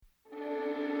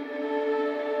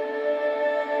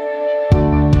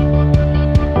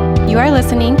You are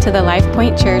listening to the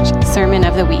LifePoint Church Sermon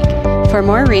of the Week. For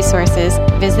more resources,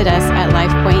 visit us at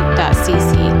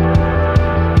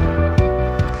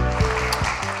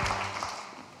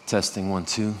lifepoint.cc. Testing 1,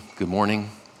 2. Good morning.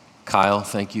 Kyle,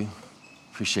 thank you.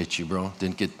 Appreciate you, bro.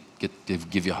 Didn't get to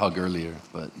give you a hug earlier,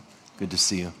 but good to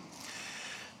see you.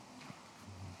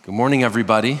 Good morning,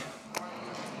 everybody.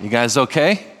 You guys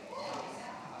okay?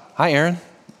 Hi, Aaron.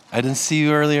 I didn't see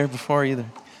you earlier before either.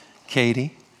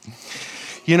 Katie.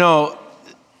 You know,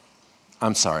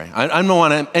 I'm sorry. I don't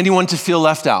want anyone to feel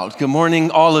left out. Good morning,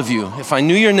 all of you. If I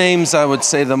knew your names, I would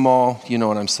say them all. You know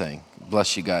what I'm saying.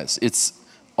 Bless you guys. It's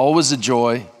always a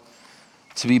joy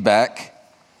to be back.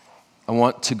 I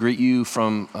want to greet you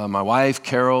from my wife,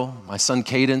 Carol, my son,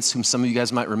 Cadence, whom some of you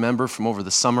guys might remember from over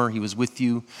the summer. He was with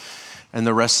you, and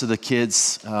the rest of the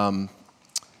kids.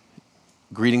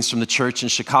 Greetings from the church in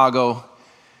Chicago.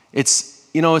 It's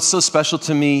so special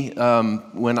to me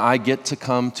when I get to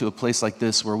come to a place like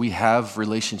this where we have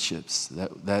relationships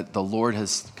that the Lord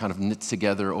has kind of knit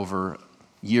together over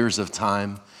years of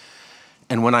time.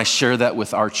 And when I share that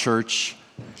with our church,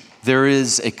 there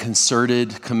is a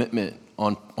concerted commitment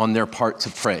on their part to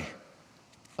pray.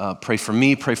 Pray for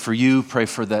me, pray for you, pray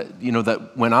for that,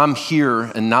 that when I'm here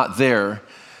and not there,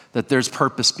 that there's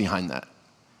purpose behind that.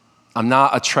 I'm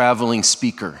not a traveling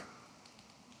speaker.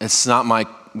 It's not my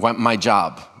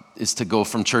job is to go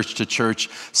from church to church.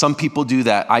 Some people do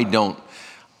that. I don't.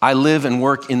 I live and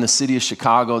work in the city of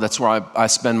Chicago. That's where I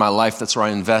spend my life. That's where I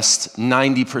invest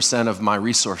 90% of my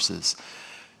resources.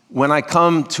 When I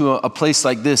come to a place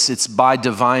like this, it's by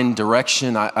divine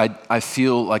direction. I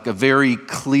feel like a very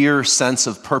clear sense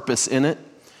of purpose in it.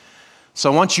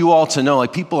 So I want you all to know,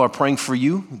 people are praying for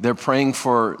you. They're praying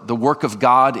for the work of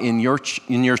God in your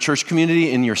church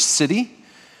community, in your city.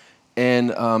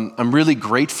 And I'm really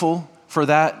grateful for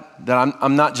that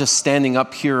I'm not just standing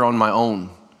up here on my own,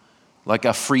 like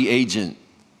a free agent,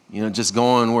 just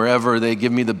going wherever they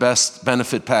give me the best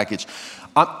benefit package.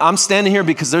 I'm standing here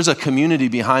because there's a community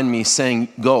behind me saying,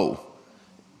 go,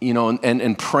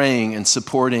 and praying and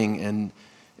supporting, and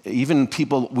even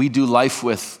people we do life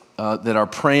with that are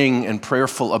praying and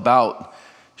prayerful about,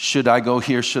 should I go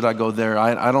here, should I go there?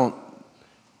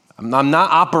 I'm not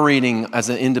operating as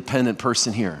an independent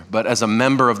person here, but as a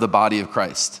member of the body of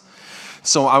Christ.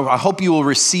 So I hope you will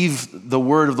receive the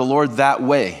word of the Lord that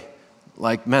way.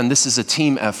 Man, this is a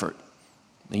team effort.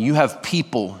 And you have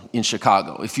people in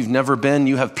Chicago. If you've never been,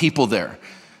 you have people there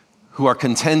who are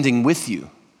contending with you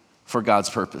for God's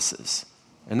purposes.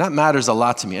 And that matters a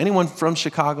lot to me. Anyone from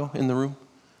Chicago in the room?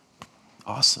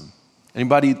 Awesome.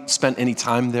 Anybody spent any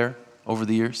time there over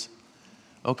the years?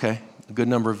 Okay, a good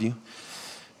number of you.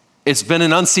 It's been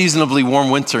an unseasonably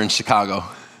warm winter in Chicago.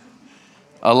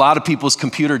 A lot of people's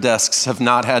computer desks have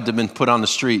not had to been put on the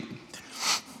street.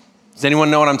 Does anyone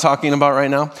know what I'm talking about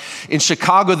right now? In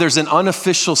Chicago, there's an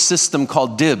unofficial system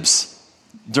called dibs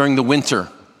during the winter.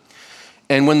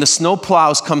 And when the snow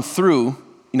plows come through,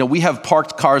 we have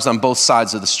parked cars on both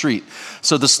sides of the street.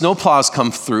 So the snow plows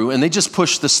come through and they just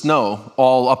push the snow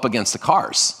all up against the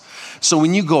cars. So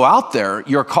when you go out there,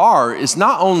 your car is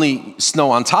not only snow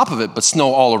on top of it, but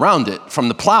snow all around it from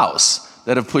the plows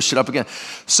that have pushed it up again.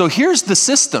 So here's the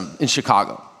system in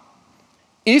Chicago.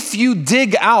 If you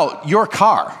dig out your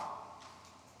car,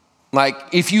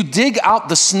 if you dig out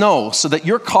the snow so that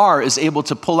your car is able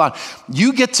to pull out,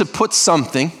 you get to put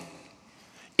something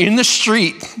in the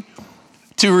street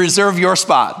to reserve your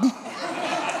spot.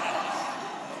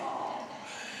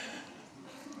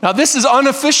 Now, this is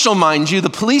unofficial, mind you. The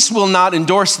police will not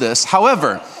endorse this.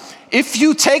 However, if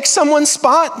you take someone's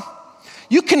spot,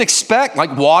 you can expect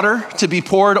water to be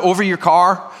poured over your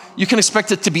car. You can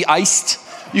expect it to be iced.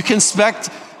 You can expect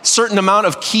a certain amount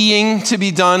of keying to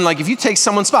be done. If you take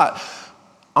someone's spot,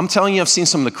 I'm telling you, I've seen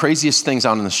some of the craziest things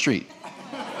out in the street.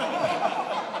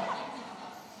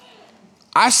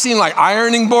 I've seen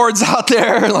ironing boards out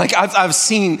there. I've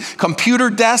seen computer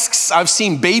desks. I've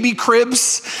seen baby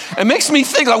cribs. It makes me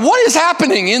think, what is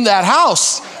happening in that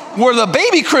house where the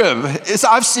baby crib is?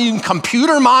 I've seen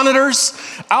computer monitors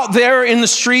out there in the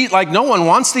street. No one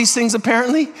wants these things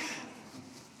apparently.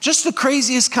 Just the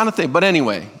craziest kind of thing. But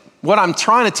anyway, what I'm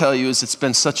trying to tell you is it's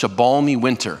been such a balmy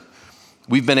winter.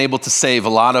 We've been able to save a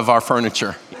lot of our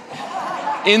furniture.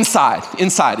 Inside,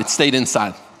 it stayed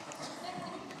inside.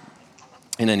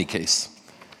 In any case,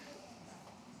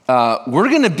 we're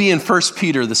going to be in 1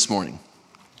 Peter this morning.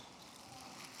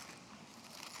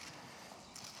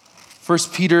 1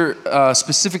 Peter,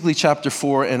 specifically chapter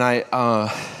 4, and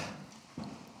I'm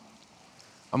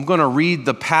going to read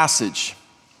the passage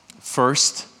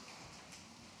first,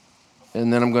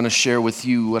 and then I'm going to share with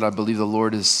you what I believe the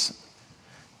Lord has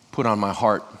put on my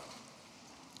heart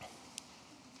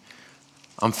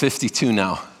I'm 52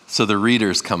 now, so the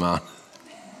readers come out.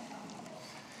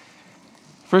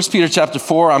 1 Peter chapter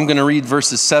 4, I'm going to read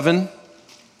verses 7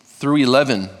 through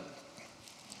 11.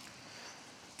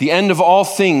 The end of all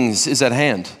things is at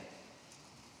hand.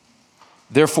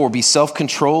 Therefore, be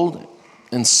self-controlled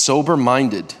and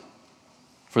sober-minded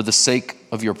for the sake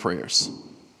of your prayers.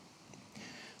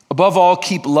 Above all,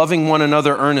 keep loving one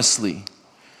another earnestly,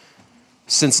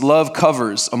 since love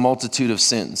covers a multitude of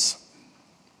sins.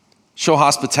 Show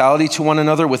hospitality to one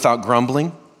another without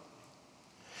grumbling.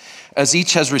 As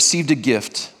each has received a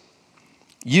gift,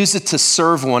 use it to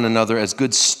serve one another as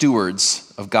good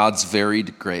stewards of God's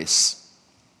varied grace.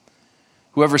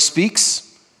 Whoever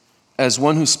speaks, as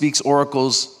one who speaks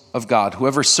oracles of God.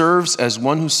 Whoever serves, as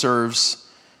one who serves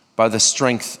by the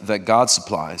strength that God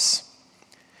supplies,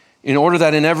 in order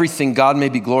that in everything God may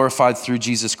be glorified through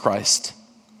Jesus Christ.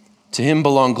 To him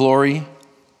belong glory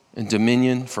and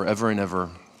dominion forever and ever.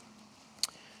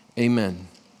 Amen.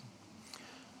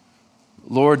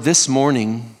 Lord, this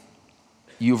morning,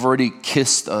 you've already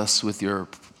kissed us with your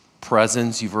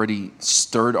presence. You've already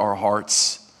stirred our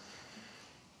hearts.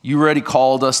 You already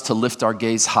called us to lift our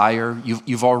gaze higher.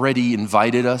 You've already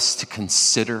invited us to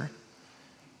consider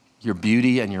your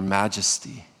beauty and your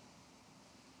majesty.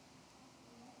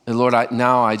 And Lord,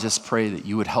 I just pray that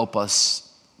you would help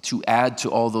us to add to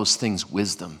all those things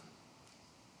wisdom.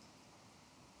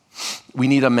 We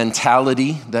need a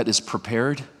mentality that is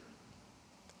prepared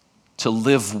to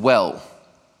live well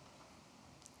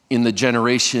in the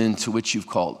generation to which you've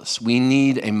called us. We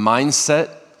need a mindset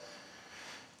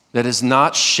that is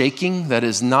not shaking, that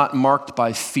is not marked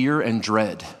by fear and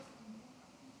dread.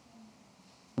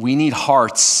 We need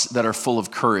hearts that are full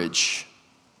of courage,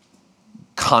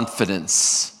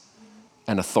 confidence,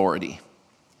 and authority.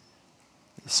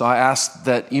 So I ask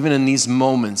that even in these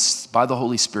moments, by the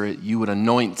Holy Spirit, you would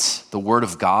anoint the Word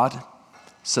of God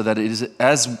so that it is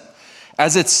as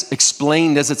it's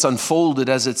explained, as it's unfolded,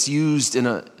 as it's used in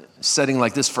a setting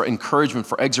like this for encouragement,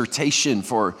 for exhortation,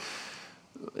 for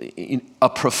a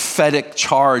prophetic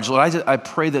charge. Lord, I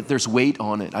pray that there's weight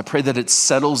on it. I pray that it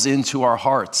settles into our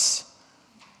hearts.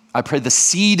 I pray the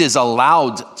seed is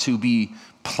allowed to be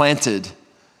planted,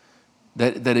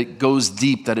 that it goes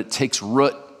deep, that it takes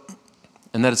root,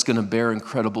 and that it's going to bear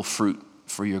incredible fruit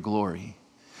for your glory.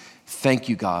 Thank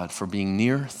you, God, for being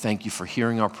near. Thank you for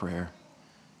hearing our prayer.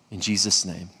 In Jesus'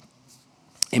 name,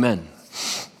 amen.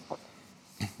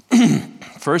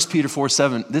 1 Peter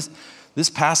 4:7, this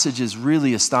passage is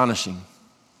really astonishing.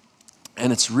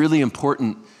 And it's really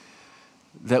important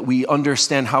that we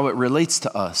understand how it relates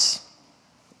to us.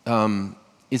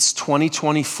 It's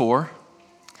 2024.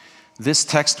 This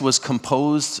text was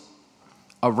composed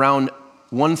around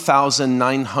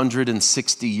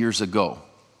 1,960 years ago,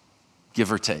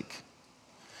 give or take.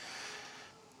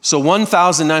 So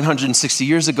 1,960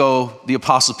 years ago, the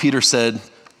Apostle Peter said,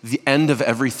 the end of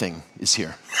everything is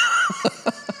here.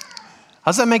 How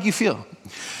does that make you feel?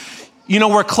 You know,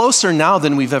 we're closer now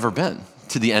than we've ever been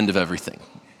to the end of everything.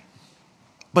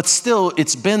 But still,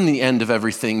 it's been the end of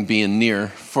everything being near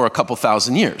for a couple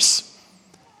thousand years.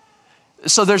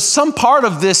 So there's some part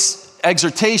of this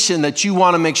exhortation that you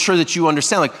want to make sure that you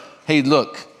understand. Like, hey,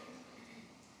 look,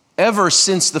 ever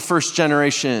since the first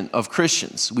generation of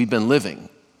Christians, we've been living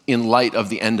in light of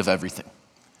the end of everything.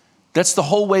 That's the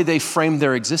whole way they framed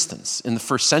their existence in the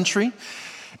first century.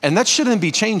 And that shouldn't be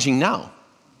changing now.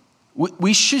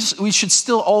 We should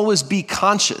still always be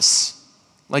conscious.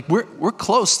 Like we're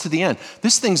close to the end.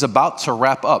 This thing's about to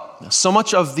wrap up. So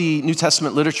much of the New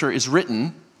Testament literature is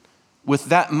written with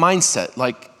that mindset.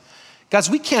 Like, guys,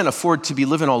 we can't afford to be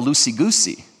living all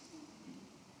loosey-goosey.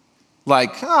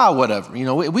 Like, whatever. You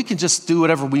know, we can just do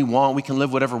whatever we want. We can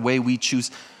live whatever way we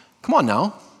choose. Come on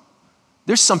now.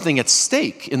 There's something at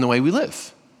stake in the way we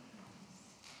live.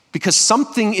 Because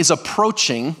something is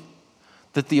approaching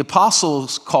that the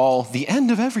apostles call the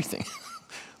end of everything.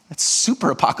 That's super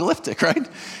apocalyptic, right?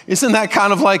 Isn't that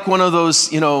kind of like one of those,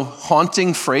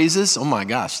 haunting phrases? Oh my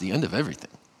gosh, the end of everything.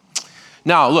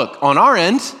 Now, look, on our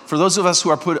end, for those of us who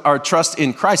are put our trust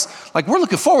in Christ, like we're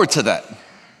looking forward to that.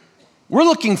 We're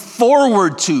looking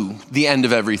forward to the end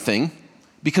of everything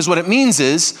because what it means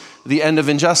is the end of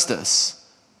injustice.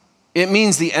 It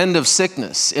means the end of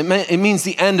sickness. It means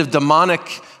the end of demonic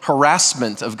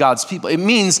harassment of God's people. It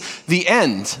means the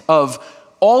end of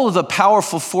all of the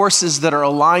powerful forces that are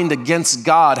aligned against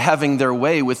God having their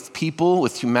way with people,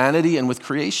 with humanity, and with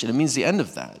creation. It means the end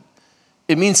of that.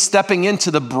 It means stepping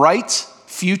into the bright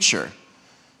future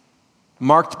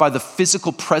marked by the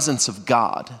physical presence of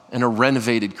God and a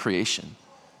renovated creation.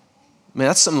 Man,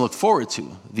 that's something to look forward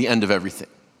to, the end of everything.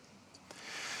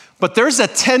 But there's a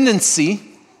tendency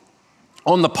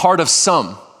on the part of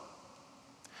some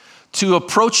to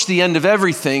approach the end of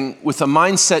everything with a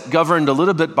mindset governed a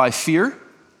little bit by fear,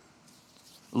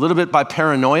 a little bit by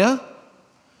paranoia,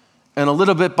 and a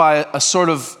little bit by a sort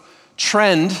of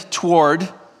trend toward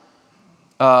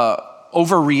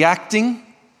overreacting,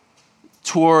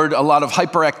 toward a lot of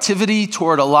hyperactivity,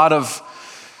 toward a lot of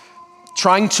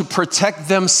trying to protect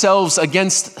themselves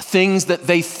against things that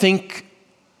they think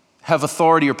have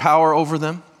authority or power over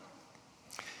them.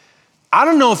 I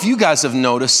don't know if you guys have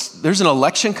noticed, there's an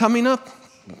election coming up.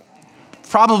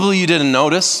 Probably you didn't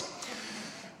notice.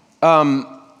 And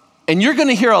you're going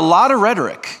to hear a lot of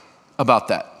rhetoric about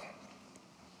that.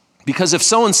 Because if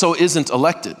so-and-so isn't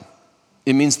elected,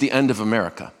 it means the end of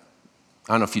America.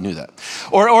 I don't know if you knew that.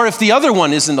 Or if the other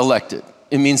one isn't elected,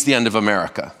 it means the end of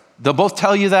America. They'll both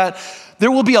tell you that.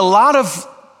 There will be a lot of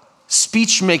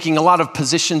speech making, a lot of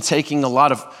position taking, a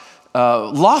lot of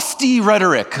lofty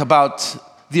rhetoric about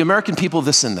the American people,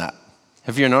 this and that.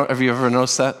 Have you ever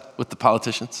noticed that with the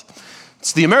politicians?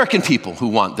 It's the American people who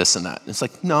want this and that. It's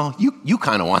like, no, you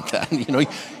kind of want that.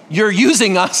 You're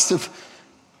using us to.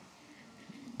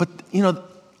 But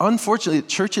unfortunately,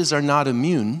 churches are not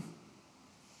immune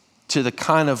to the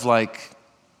kind of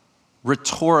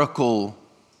rhetorical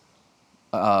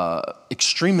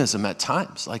extremism at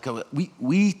times.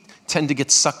 We tend to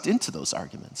get sucked into those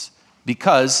arguments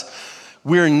because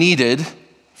we're needed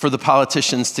for the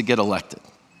politicians to get elected.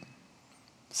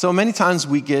 So many times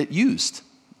we get used.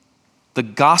 The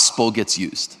gospel gets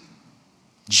used.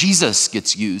 Jesus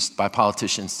gets used by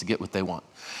politicians to get what they want.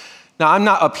 Now, I'm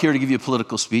not up here to give you a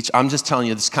political speech. I'm just telling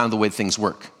you this is kind of the way things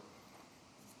work.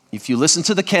 If you listen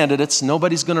to the candidates,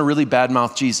 nobody's going to really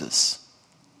badmouth Jesus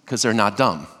because they're not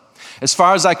dumb. As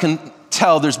far as I can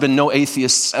tell, there's been no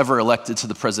atheists ever elected to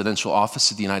the presidential office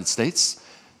of the United States.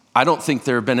 I don't think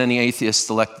there have been any atheists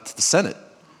elected to the Senate.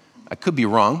 I could be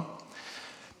wrong.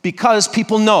 Because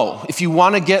people know if you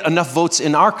want to get enough votes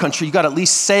in our country, you got to at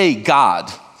least say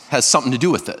God has something to do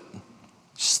with it.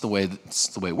 It's just the way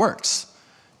it works.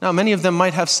 Now, many of them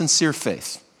might have sincere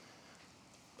faith.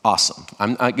 Awesome.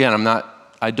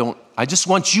 I just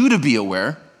want you to be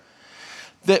aware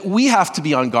that we have to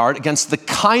be on guard against the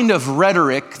kind of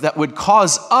rhetoric that would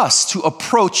cause us to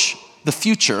approach the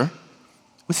future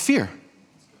with fear,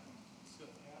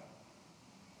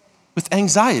 with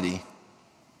anxiety.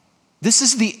 This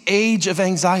is the age of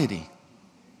anxiety.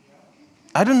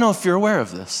 I don't know if you're aware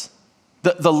of this.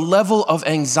 The level of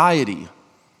anxiety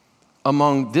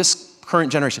among this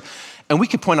current generation. And we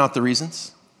could point out the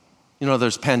reasons.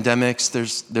 There's pandemics,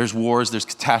 there's wars, there's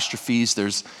catastrophes,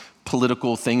 there's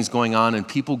political things going on,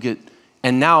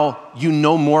 and now you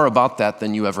know more about that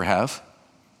than you ever have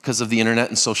because of the internet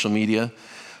and social media.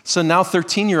 So now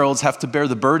 13-year-olds have to bear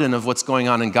the burden of what's going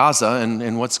on in Gaza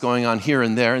and what's going on here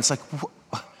and there. It's like,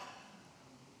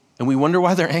 and we wonder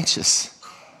why they're anxious.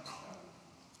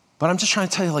 But I'm just trying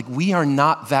to tell you, we are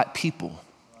not that people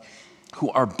who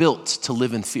are built to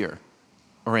live in fear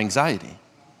or anxiety.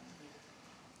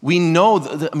 We know,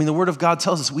 the Word of God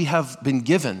tells us we have been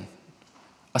given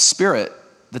a spirit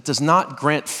that does not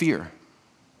grant fear,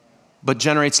 but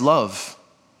generates love,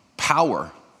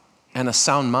 power, and a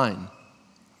sound mind.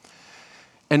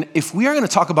 And if we are going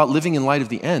to talk about living in light of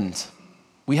the end,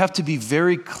 we have to be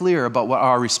very clear about what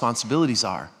our responsibilities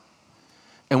are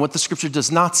and what the Scripture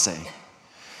does not say.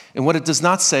 And what it does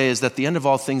not say is that the end of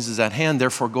all things is at hand,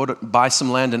 therefore go to buy some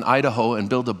land in Idaho and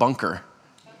build a bunker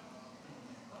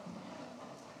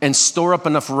and store up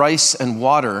enough rice and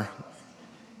water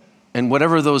and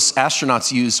whatever those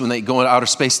astronauts use when they go into outer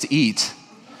space to eat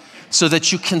so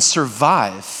that you can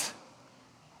survive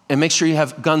and make sure you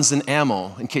have guns and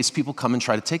ammo in case people come and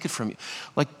try to take it from you.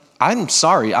 I'm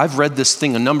sorry, I've read this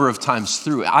thing a number of times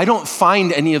through. I don't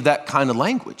find any of that kind of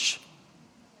language.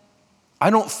 I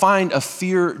don't find a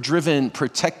fear-driven,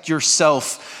 protect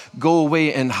yourself, go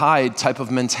away and hide type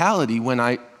of mentality when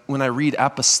I read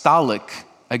apostolic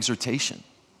exhortation.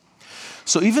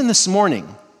 So even this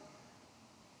morning,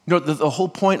 the whole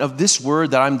point of this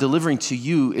word that I'm delivering to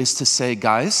you is to say,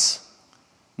 guys,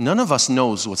 none of us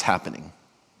knows what's happening,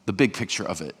 the big picture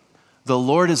of it. The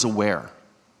Lord is aware.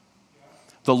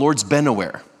 The Lord's been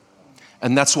aware.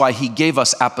 And that's why he gave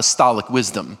us apostolic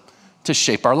wisdom to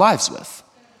shape our lives with.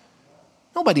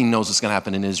 Nobody knows what's going to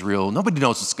happen in Israel. Nobody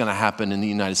knows what's going to happen in the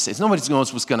United States. Nobody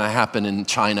knows what's going to happen in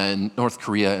China and North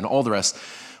Korea and all the rest,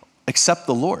 except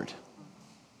the Lord.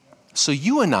 So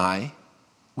you and I,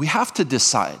 we have to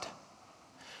decide,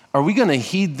 are we going to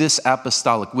heed this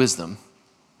apostolic wisdom,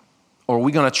 or are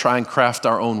we going to try and craft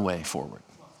our own way forward?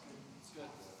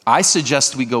 I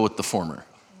suggest we go with the former.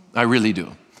 I really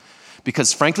do.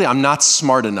 Because frankly, I'm not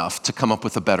smart enough to come up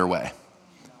with a better way.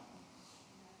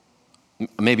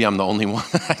 Maybe I'm the only one.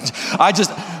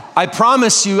 I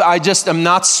promise you, I just am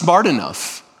not smart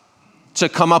enough to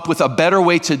come up with a better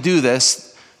way to do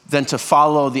this than to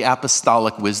follow the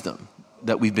apostolic wisdom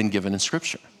that we've been given in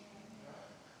Scripture.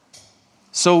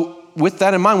 So with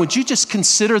that in mind, would you just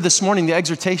consider this morning the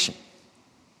exhortation?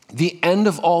 The end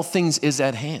of all things is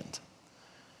at hand.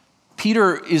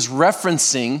 Peter is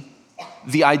referencing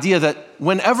the idea that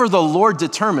whenever the Lord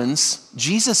determines,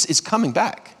 Jesus is coming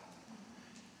back.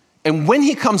 And when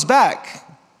he comes back,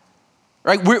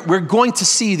 right, we're going to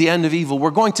see the end of evil. We're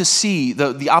going to see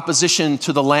the opposition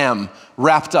to the Lamb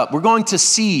wrapped up. We're going to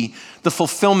see the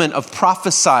fulfillment of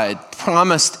prophesied,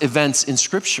 promised events in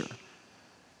Scripture.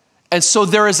 And so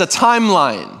there is a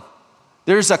timeline.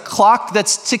 There's a clock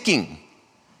that's ticking.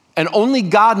 And only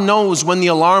God knows when the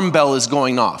alarm bell is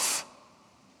going off.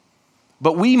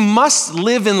 But we must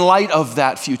live in light of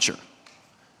that future.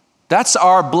 That's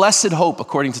our blessed hope,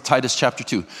 according to Titus chapter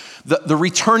 2. The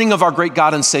returning of our great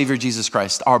God and Savior, Jesus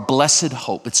Christ, our blessed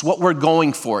hope. It's what we're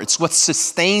going for. It's what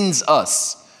sustains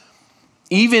us.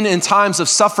 Even in times of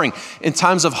suffering, in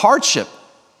times of hardship,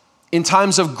 in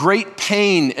times of great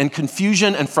pain and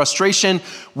confusion and frustration,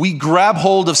 we grab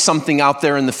hold of something out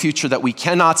there in the future that we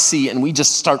cannot see and we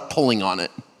just start pulling on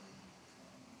it.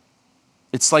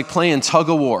 It's like playing tug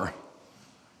of war.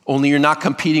 Only you're not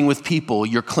competing with people,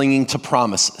 you're clinging to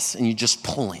promises and you're just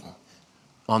pulling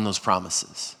on those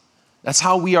promises. That's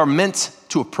how we are meant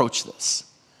to approach this.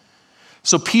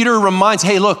 So Peter reminds,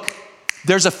 hey, look,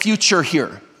 there's a future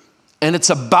here and it's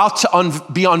about to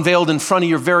be unveiled in front of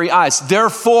your very eyes.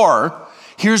 Therefore,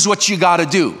 here's what you got to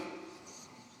do.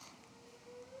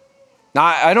 Now,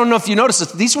 I don't know if you noticed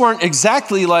this, these weren't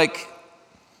exactly like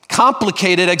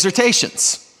complicated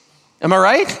exhortations. Am I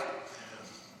right?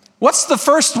 What's the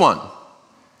first one?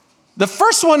 The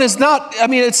first one is not,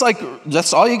 it's like,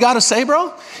 that's all you got to say,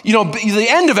 bro? You know, the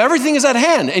end of everything is at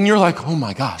hand. And you're like, oh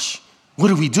my gosh, what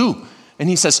do we do? And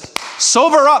he says,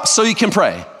 sober up so you can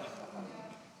pray.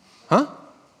 Huh?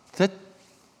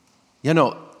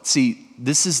 See,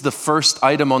 this is the first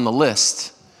item on the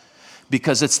list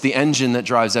because it's the engine that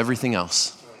drives everything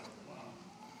else.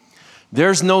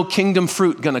 There's no kingdom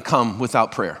fruit going to come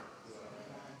without prayer.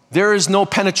 There is no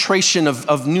penetration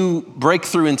of new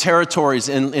breakthrough in territories,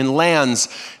 in lands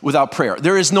without prayer.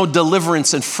 There is no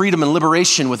deliverance and freedom and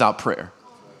liberation without prayer.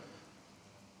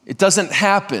 It doesn't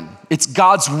happen. It's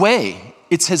God's way.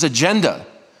 It's his agenda.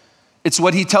 It's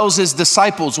what he tells his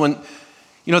disciples when,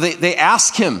 they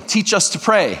ask him, teach us to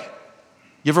pray.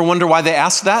 You ever wonder why they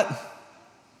asked that?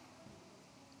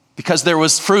 Because there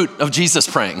was fruit of Jesus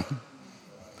praying.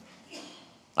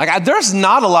 There's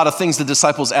not a lot of things the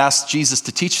disciples asked Jesus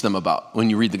to teach them about when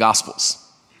you read the Gospels.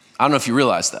 I don't know if you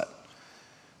realize that.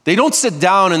 They don't sit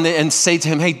down and say to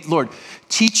him, hey, Lord,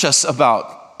 teach us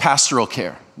about pastoral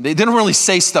care. They didn't really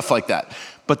say stuff like that.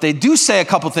 But they do say a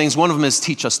couple things. One of them is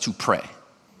teach us to pray.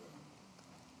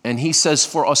 And he says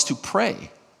for us to pray,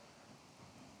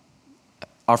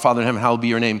 our Father in heaven, hallowed be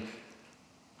your name.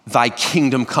 Thy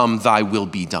kingdom come, thy will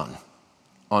be done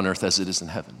on earth as it is in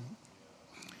heaven.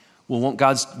 Well, won't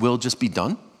God's will just be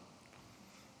done?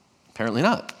 Apparently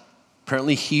not.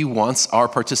 Apparently he wants our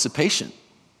participation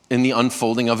in the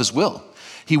unfolding of his will.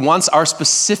 He wants our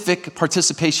specific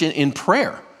participation in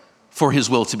prayer for his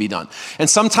will to be done. And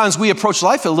sometimes we approach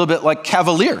life a little bit like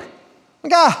cavalier.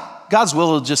 God's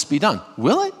will just be done.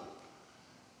 Will it?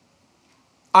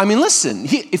 Listen,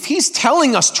 if he's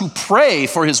telling us to pray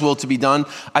for his will to be done,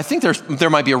 I think there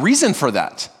might be a reason for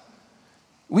that.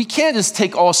 We can't just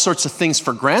take all sorts of things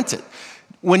for granted.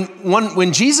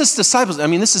 When Jesus' disciples,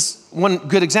 this is one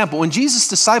good example. When Jesus'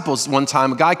 disciples, one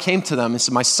time, a guy came to them and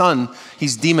said, my son,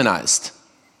 he's demonized.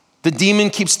 The demon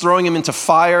keeps throwing him into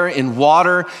fire, in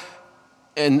water.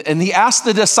 And he asked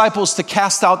the disciples to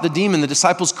cast out the demon. The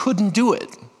disciples couldn't do it.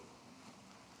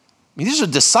 These are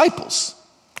disciples.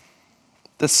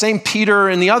 The same Peter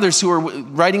and the others who are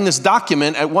writing this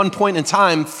document at one point in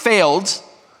time failed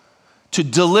to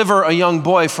deliver a young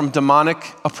boy from demonic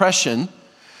oppression.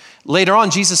 Later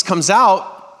on, Jesus comes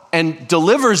out and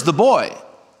delivers the boy.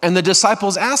 And the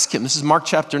disciples ask him, this is Mark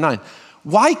chapter 9,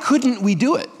 why couldn't we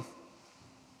do it?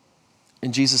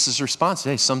 And Jesus' response,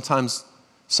 hey, sometimes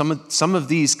some of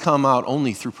these come out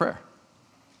only through prayer.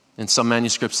 And some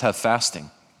manuscripts have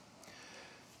fasting.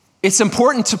 It's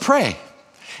important to pray.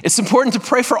 It's important to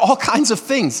pray for all kinds of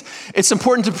things. It's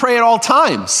important to pray at all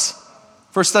times.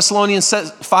 1 Thessalonians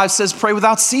 5 says, pray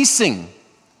without ceasing.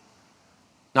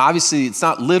 Now, obviously, it's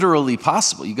not literally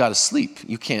possible. You got to sleep.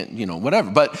 You can't,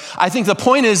 whatever. But I think the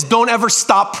point is, don't ever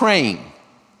stop praying.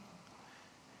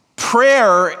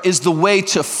 Prayer is the way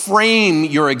to frame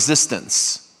your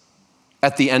existence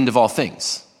at the end of all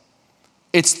things.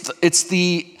 It's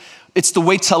the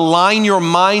way to line your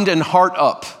mind and heart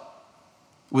up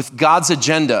with God's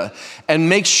agenda and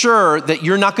make sure that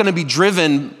you're not going to be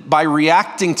driven by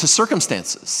reacting to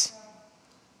circumstances.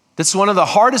 That's one of the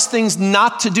hardest things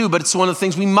not to do, but it's one of the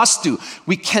things we must do.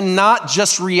 We cannot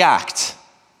just react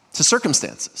to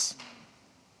circumstances.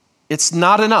 It's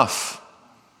not enough.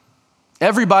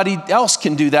 Everybody else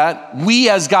can do that. We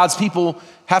as God's people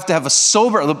have to have a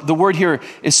sober, the word here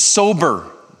is sober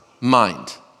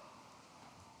mind.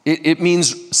 It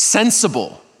means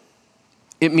sensible.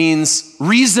 It means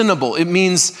reasonable. It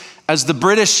means, as the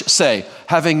British say,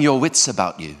 having your wits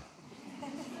about you.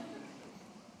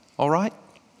 All right?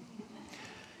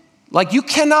 Like you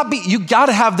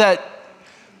gotta have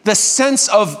the sense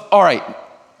of, all right,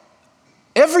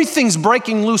 everything's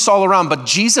breaking loose all around, but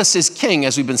Jesus is king,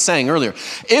 as we've been saying earlier.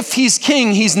 If he's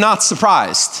king, he's not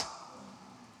surprised.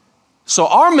 So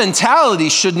our mentality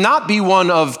should not be one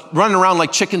of running around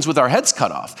like chickens with our heads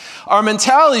cut off. Our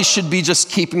mentality should be just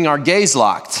keeping our gaze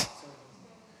locked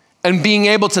and being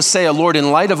able to say, oh, Lord,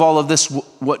 in light of all of this,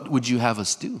 what would you have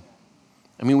us do?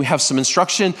 I mean, we have some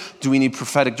instruction. Do we need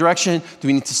prophetic direction? Do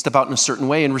we need to step out in a certain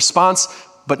way in response?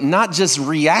 But not just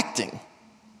reacting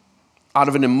out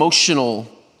of an emotional,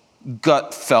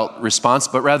 gut-felt response,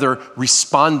 but rather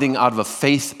responding out of a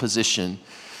faith position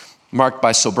marked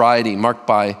by sobriety, marked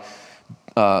by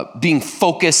being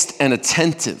focused and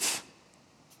attentive.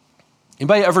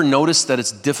 Anybody ever notice that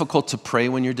it's difficult to pray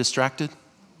when you're distracted?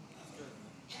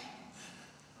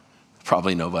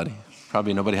 Probably nobody.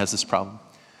 Probably nobody has this problem.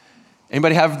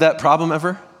 Anybody have that problem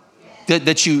ever?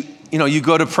 That you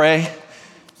go to pray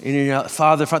and you're like,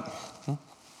 Father,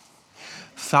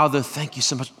 thank you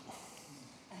so much.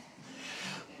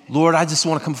 Lord, I just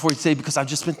want to come before you today because I've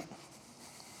just been,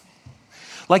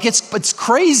 like it's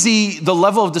crazy the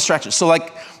level of distraction. So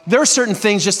like there are certain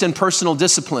things just in personal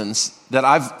disciplines that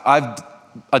I've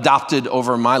adopted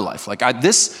over my life. Like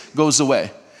this goes away.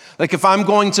 Like if I'm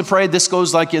going to pray, this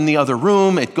goes like in the other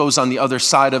room. It goes on the other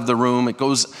side of the room. It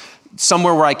goes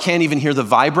somewhere where I can't even hear the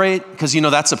vibrate, because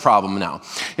that's a problem now.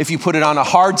 If you put it on a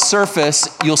hard surface,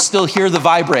 you'll still hear the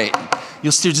vibrate.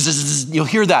 You'll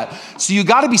hear that. So you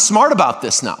got to be smart about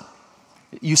this now.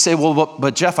 You say, well,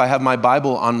 but Jeff, I have my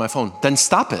Bible on my phone. Then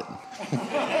stop it.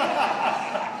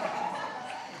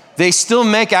 They still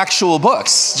make actual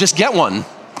books. Just get one.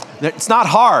 It's not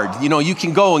hard. You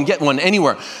can go and get one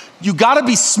anywhere. You got to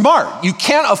be smart. You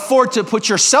can't afford to put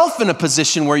yourself in a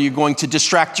position where you're going to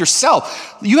distract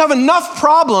yourself. You have enough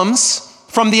problems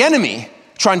from the enemy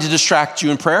trying to distract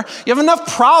you in prayer. You have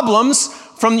enough problems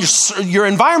from your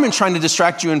environment trying to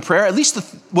distract you in prayer. At least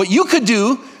what you could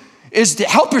do is to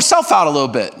help yourself out a little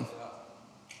bit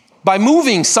by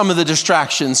moving some of the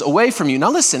distractions away from you.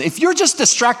 Now listen, if you're just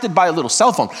distracted by a little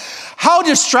cell phone, how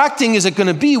distracting is it going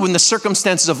to be when the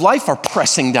circumstances of life are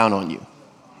pressing down on you?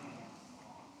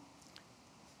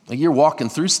 Like you're walking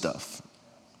through stuff.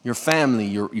 Your family,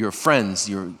 your friends,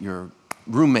 your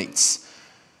roommates,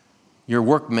 your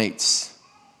workmates.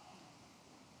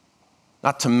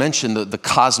 Not to mention the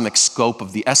cosmic scope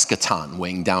of the eschaton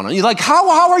weighing down on you. Like,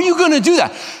 how are you going to do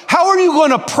that? How are you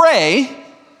going to pray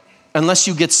unless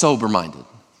you get sober-minded,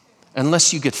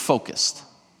 unless you get focused?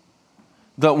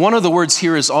 One of the words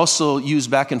here is also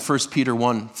used back in 1 Peter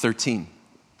 1:13.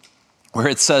 Where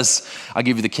it says, I'll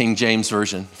give you the King James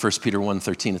Version, 1 Peter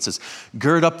 1:13. It says,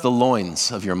 gird up the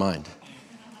loins of your mind.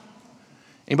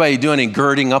 Anybody do any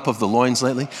girding up of the loins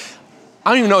lately?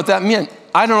 I don't even know what that meant.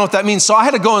 I don't know what that means. So I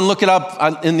had to go and look it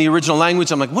up in the original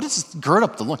language. I'm like, what is this, gird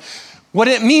up the loins? What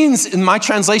it means in my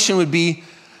translation would be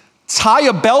tie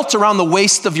a belt around the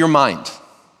waist of your mind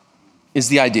is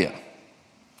the idea.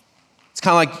 It's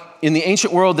kind of like in the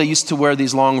ancient world, they used to wear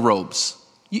these long robes.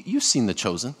 You've seen The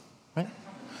Chosen, right?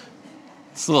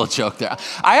 It's a little joke there.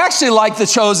 I actually like The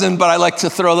Chosen, but I like to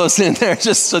throw those in there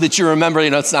just so that you remember,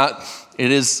 it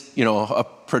is a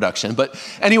production. But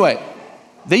anyway,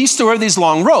 they used to wear these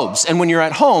long robes. And when you're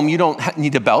at home, you don't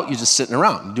need a belt. You're just sitting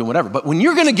around, you're doing whatever. But when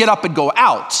you're going to get up and go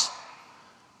out,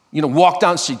 walk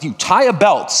down the street, you tie a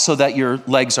belt so that your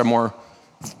legs are more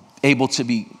able to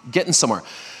be getting somewhere.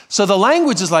 So the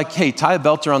language is like, hey, tie a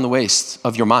belt around the waist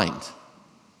of your mind.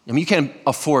 I mean, you can't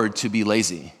afford to be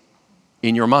lazy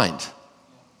in your mind.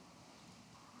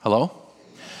 Hello?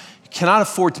 You cannot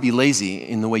afford to be lazy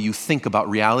in the way you think about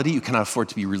reality. You cannot afford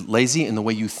to be lazy in the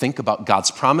way you think about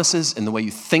God's promises, in the way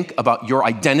you think about your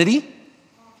identity,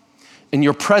 in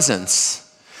your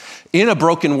presence, in a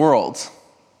broken world,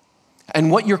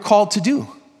 and what you're called to do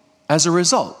as a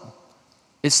result.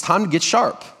 It's time to get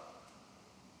sharp.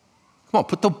 Come on,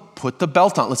 put the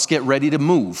belt on. Let's get ready to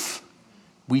move.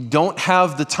 We don't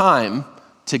have the time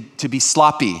to be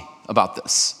sloppy about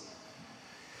this.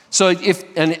 So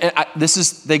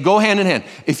they go hand in hand.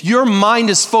 If your mind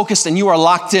is focused and you are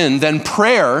locked in, then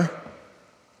prayer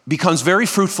becomes very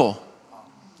fruitful.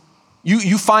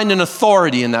 You find an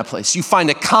authority in that place. You find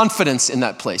a confidence in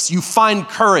that place. You find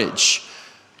courage.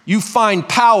 You find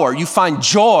power. You find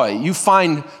joy. You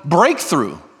find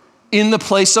breakthrough in the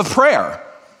place of prayer.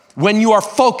 When you are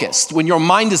focused, when your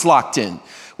mind is locked in,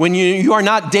 when you are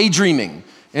not daydreaming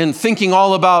and thinking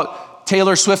all about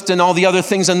Taylor Swift and all the other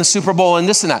things in the Super Bowl and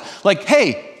this and that. Like,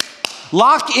 hey,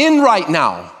 lock in right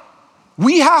now.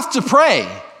 We have to pray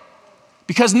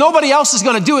because nobody else is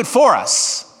going to do it for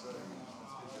us.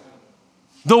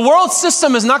 The world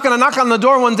system is not going to knock on the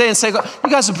door one day and say, you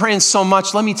guys are praying so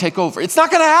much, let me take over. It's not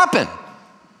going to happen.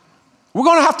 We're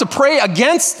going to have to pray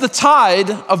against the tide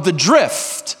of the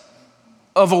drift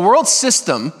of a world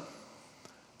system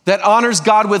that honors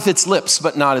God with its lips,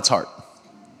 but not its heart.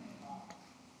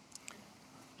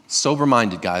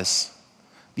 Sober-minded, guys.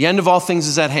 The end of all things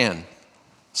is at hand.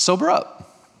 Sober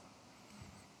up.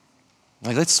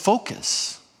 Like, let's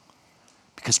focus.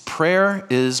 Because prayer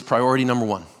is priority number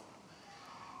one.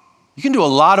 You can do a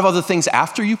lot of other things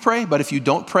after you pray, but if you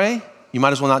don't pray, you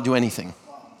might as well not do anything.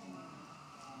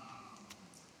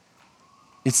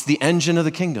 It's the engine of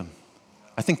the kingdom.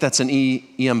 I think that's an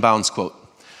E.M. Bounds quote.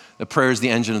 That prayer is the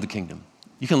engine of the kingdom.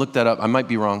 You can look that up. I might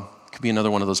be wrong. It could be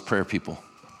another one of those prayer people.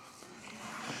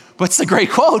 But it's a great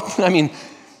quote. I mean,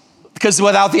 because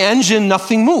without the engine,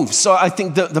 nothing moves. So I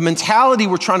think the mentality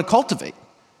we're trying to cultivate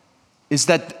is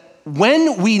that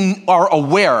when we are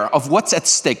aware of what's at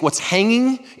stake, what's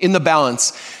hanging in the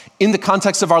balance, in the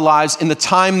context of our lives, in the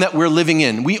time that we're living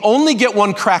in, we only get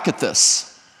one crack at this.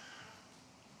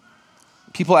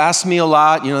 People ask me a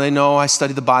lot, they know I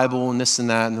study the Bible and this and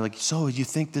that, and they're like, so you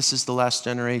think this is the last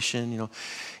generation?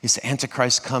 Is the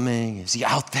Antichrist coming? Is he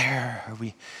out there? Are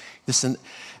we this and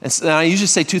I usually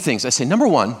say two things. I say, number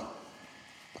one,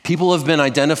 people have been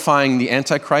identifying the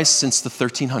Antichrist since the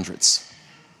 1300s.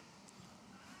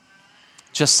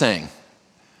 Just saying.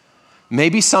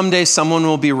 Maybe someday someone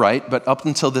will be right, but up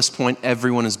until this point,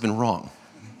 everyone has been wrong.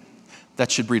 That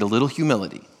should breed a little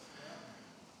humility.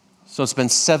 So it's been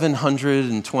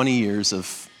 720 years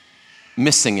of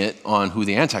missing it on who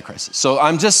the Antichrist is. So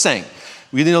I'm just saying,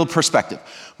 we need a little perspective.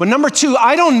 But number two,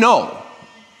 I don't know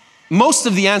most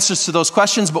of the answers to those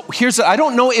questions, but I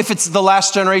don't know if it's the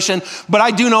last generation, but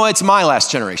I do know it's my last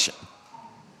generation.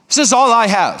 This is all I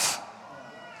have.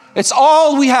 It's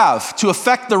all we have to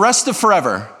affect the rest of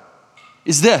forever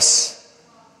is this.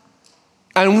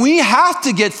 And we have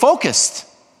to get focused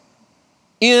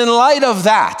in light of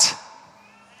that.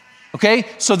 Okay?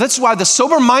 So that's why the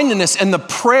sober-mindedness and the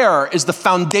prayer is the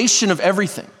foundation of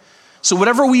everything. So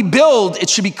whatever we build, it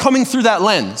should be coming through that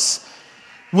lens.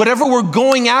 Whatever we're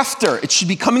going after, it should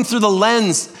be coming through the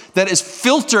lens that is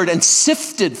filtered and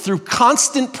sifted through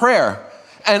constant prayer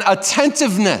and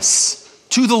attentiveness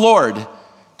to the Lord,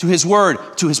 to His word,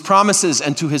 to His promises,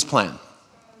 and to His plan.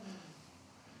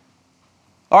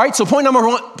 All right, so point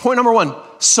number one,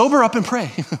 sober up and pray,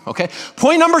 okay?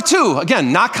 Point number two,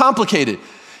 again, not complicated.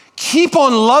 Keep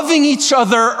on loving each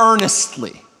other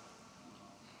earnestly.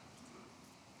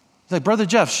 Like, Brother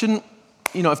Jeff,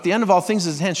 if the end of all things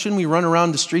is at hand, shouldn't we run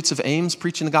around the streets of Ames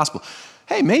preaching the gospel?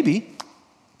 Hey, maybe. I'm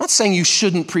not saying you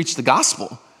shouldn't preach the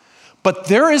gospel, but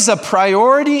there is a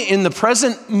priority in the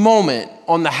present moment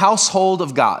on the household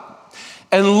of God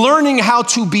and learning how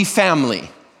to be family.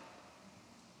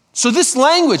 So this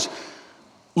language,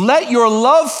 let your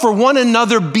love for one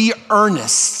another be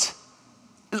earnest.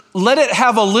 Let it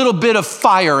have a little bit of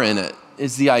fire in it,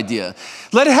 is the idea.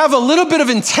 Let it have a little bit of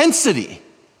intensity.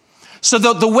 So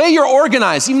the way you're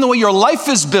organized, even the way your life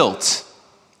is built,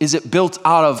 is it built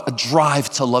out of a drive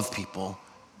to love people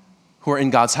who are in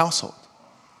God's household.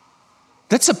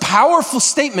 That's a powerful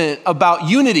statement about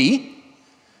unity.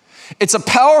 It's a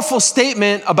powerful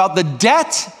statement about the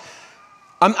debt.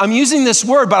 I'm using this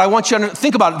word, but I want you to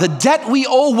think about it. The debt we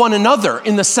owe one another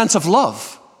in the sense of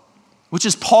love, which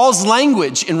is Paul's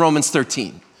language in Romans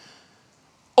 13.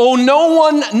 Owe no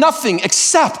one nothing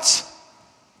except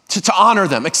to honor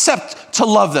them, except to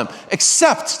love them,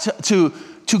 except to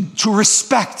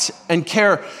respect and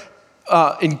care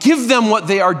and give them what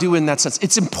they are due in that sense.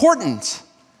 It's important,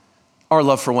 our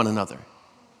love for one another.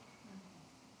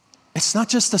 It's not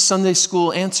just a Sunday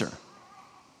school answer.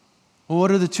 Well,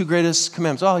 what are the two greatest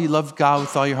commandments? Oh, you love God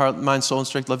with all your heart, mind, soul, and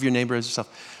strength. Love your neighbor as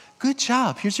yourself. Good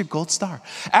job. Here's your gold star.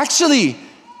 Actually,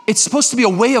 it's supposed to be a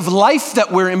way of life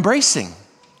that we're embracing.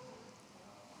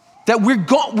 That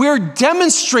we're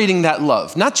demonstrating that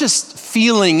love, not just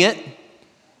feeling it.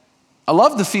 I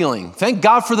love the feeling. Thank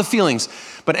God for the feelings.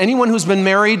 But anyone who's been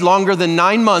married longer than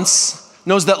 9 months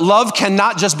knows that love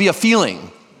cannot just be a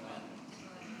feeling.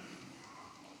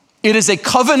 It is a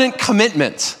covenant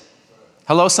commitment.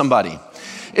 Hello, somebody.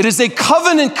 It is a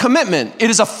covenant commitment. It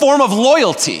is a form of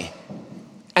loyalty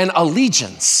and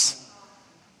allegiance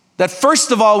that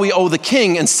first of all we owe the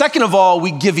king, and second of all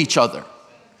we give each other.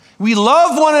 We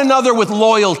love one another with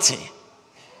loyalty.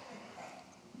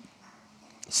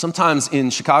 Sometimes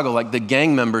in Chicago, like the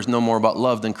gang members know more about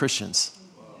love than Christians.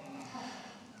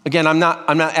 Again, I'm not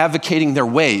advocating their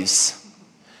ways,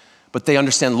 but they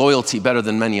understand loyalty better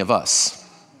than many of us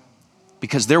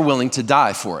because they're willing to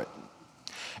die for it.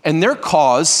 And their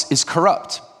cause is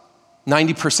corrupt.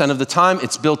 90% of the time,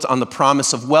 it's built on the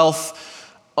promise of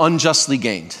wealth unjustly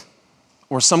gained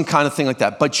or some kind of thing like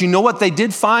that. But you know what they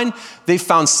did find? They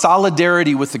found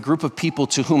solidarity with a group of people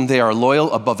to whom they are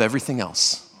loyal above everything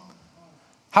else.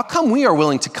 How come we are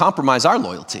willing to compromise our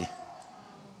loyalty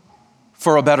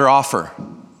for a better offer,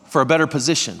 for a better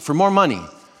position, for more money,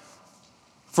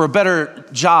 for a better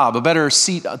job, a better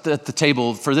seat at the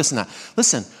table, for this and that?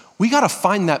 Listen, we got to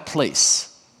find that place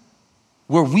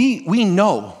where we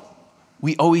know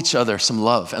we owe each other some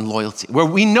love and loyalty, where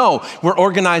we know we're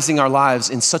organizing our lives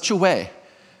in such a way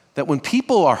that when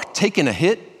people are taking a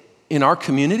hit in our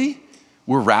community,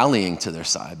 we're rallying to their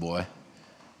side, boy.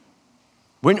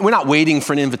 We're not waiting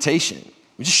for an invitation.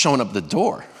 We're just showing up the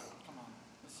door.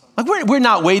 Like we're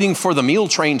not waiting for the meal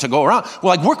train to go around.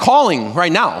 We're calling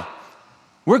right now.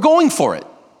 We're going for it.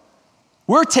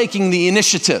 We're taking the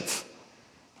initiative.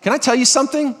 Can I tell you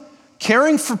something?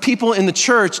 Caring for people in the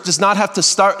church does not have to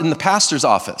start in the pastor's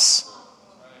office.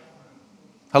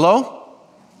 Hello?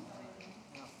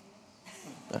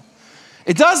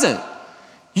 It doesn't.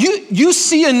 You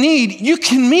see a need, you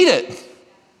can meet it.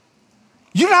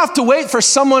 You don't have to wait for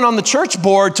someone on the church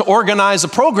board to organize a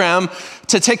program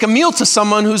to take a meal to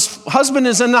someone whose husband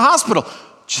is in the hospital.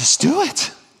 Just do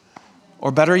it.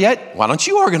 Or better yet, why don't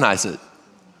you organize it?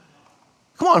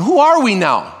 Come on, who are we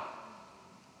now?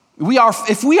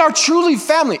 If we are truly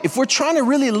family, if we're trying to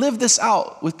really live this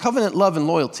out with covenant love and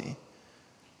loyalty,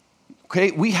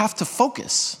 okay, we have to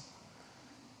focus.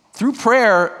 Through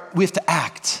prayer, we have to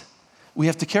act. We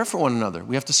have to care for one another.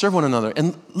 We have to serve one another.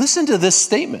 And listen to this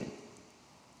statement.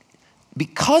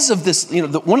 Because of this,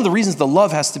 one of the reasons the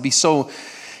love has to be so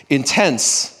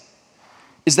intense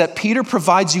is that Peter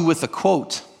provides you with a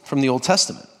quote from the Old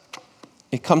Testament.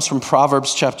 It comes from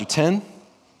Proverbs chapter 10,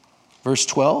 verse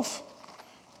 12.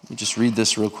 Let me just read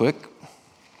this real quick.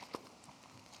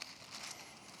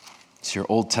 It's your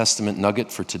Old Testament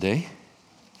nugget for today.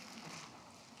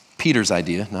 Peter's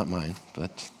idea, not mine,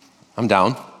 but I'm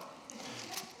down.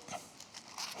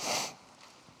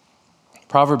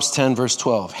 Proverbs 10, verse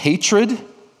 12. Hatred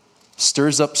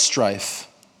stirs up strife,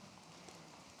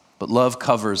 but love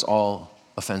covers all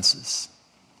offenses.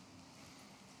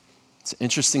 It's an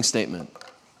interesting statement.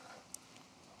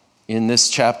 In this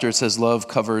chapter, it says love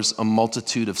covers a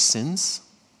multitude of sins.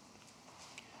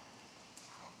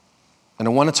 And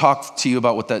I want to talk to you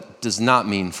about what that does not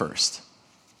mean first.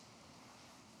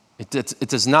 It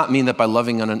does not mean that by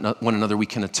loving one another, we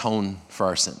can atone for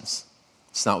our sins.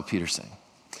 It's not what Peter's saying.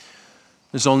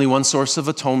 There's only one source of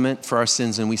atonement for our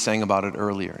sins, and we sang about it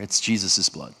earlier. It's Jesus'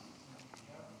 blood.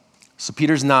 So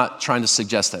Peter's not trying to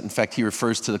suggest that. In fact, he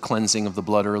refers to the cleansing of the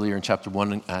blood earlier in chapter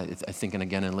 1, I think, and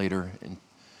again and later in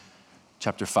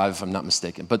chapter 5, if I'm not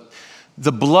mistaken. But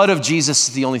the blood of Jesus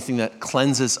is the only thing that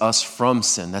cleanses us from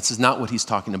sin. That's not what he's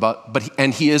talking about.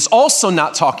 And he is also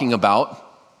not talking about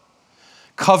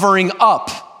covering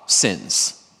up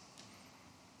sins,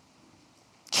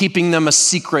 keeping them a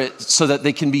secret so that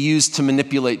they can be used to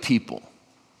manipulate people.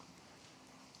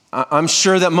 I'm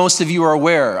sure that most of you are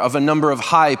aware of a number of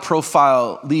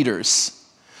high-profile leaders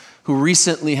who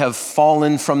recently have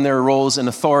fallen from their roles in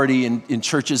authority in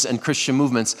churches and Christian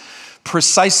movements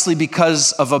precisely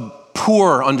because of a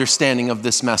poor understanding of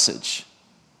this message.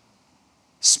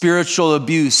 Spiritual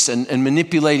abuse and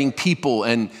manipulating people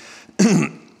and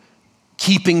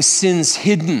keeping sins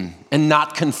hidden and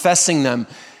not confessing them,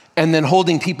 and then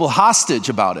holding people hostage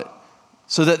about it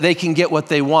so that they can get what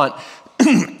they want.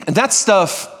 And that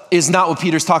stuff is not what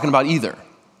Peter's talking about either.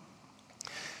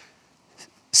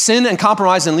 Sin and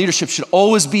compromise in leadership should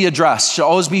always be addressed, should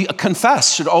always be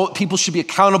confessed, people should be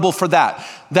accountable for that.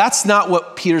 That's not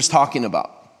what Peter's talking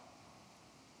about.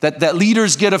 That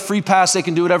leaders get a free pass, they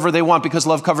can do whatever they want because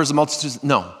love covers a multitude.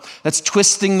 No, that's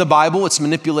twisting the Bible, it's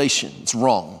manipulation, it's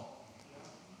wrong.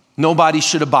 Nobody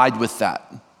should abide with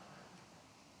that.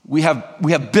 We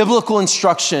have biblical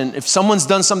instruction. If someone's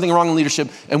done something wrong in leadership,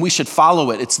 and we should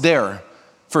follow it, it's there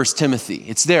 1 Timothy.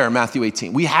 It's there, Matthew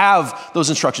 18. We have those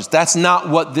instructions. That's not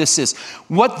what this is.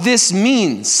 What this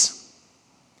means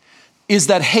is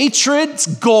that hatred's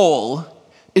goal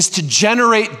is to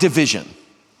generate division.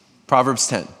 Proverbs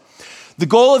 10. The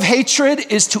goal of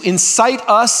hatred is to incite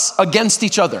us against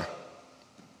each other.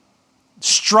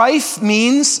 Strife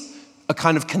means a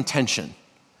kind of contention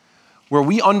where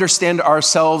we understand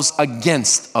ourselves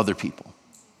against other people.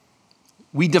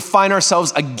 We define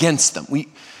ourselves against them.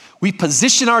 We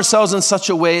position ourselves in such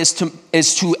a way as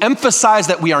to emphasize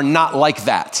that we are not like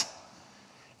that.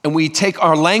 And we take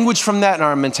our language from that and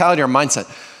our mentality, our mindset.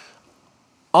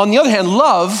 On the other hand,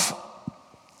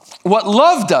 what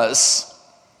love does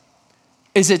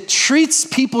is it treats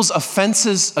people's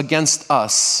offenses against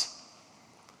us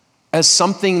as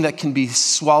something that can be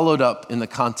swallowed up in the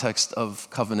context of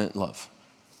covenant love,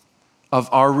 of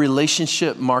our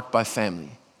relationship marked by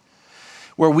family,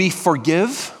 where we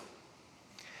forgive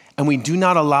and we do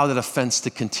not allow that offense to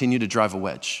continue to drive a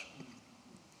wedge.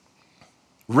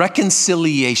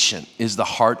 Reconciliation is the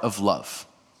heart of love.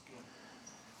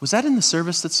 Was that in the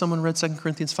service that someone read 2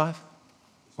 Corinthians 5?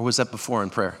 Or was that before in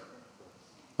prayer?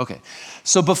 Okay,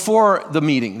 so before the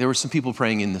meeting, there were some people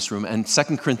praying in this room, and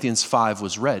 2 Corinthians 5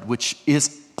 was read, which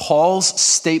is Paul's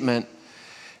statement,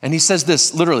 and he says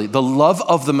this literally, the love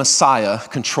of the Messiah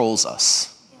controls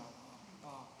us.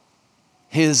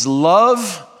 His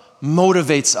love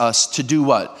motivates us to do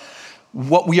what?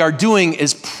 What we are doing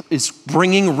is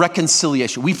bringing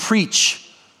reconciliation. We preach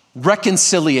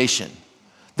reconciliation,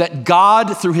 that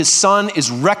God, through his Son, is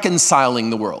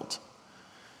reconciling the world.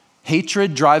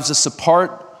 Hatred drives us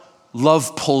apart.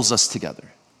 Love pulls us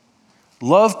together.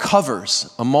 Love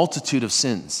covers a multitude of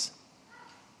sins.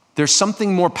 There's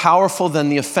something more powerful than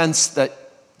the offense that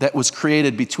was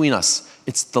created between us.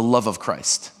 It's the love of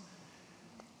Christ.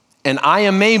 And I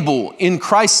am able, in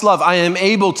Christ's love, I am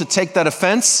able to take that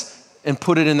offense and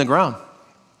put it in the ground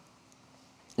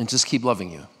and just keep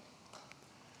loving you.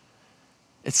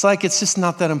 It's like it's just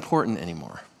not that important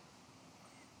anymore.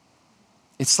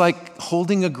 It's like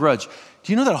holding a grudge.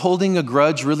 Do you know that holding a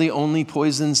grudge really only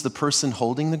poisons the person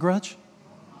holding the grudge?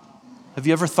 Have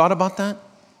you ever thought about that?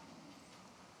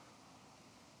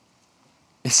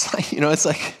 It's like,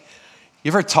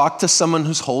 you ever talk to someone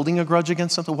who's holding a grudge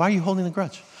against something? Why are you holding the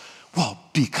grudge? Well,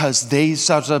 because they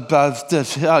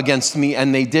against me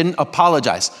and they didn't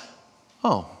apologize.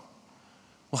 Oh,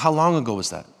 well, how long ago was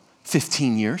that?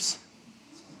 15 years?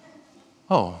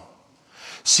 Oh,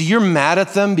 so you're mad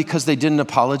at them because they didn't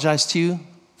apologize to you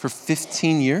for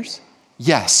 15 years?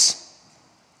 Yes.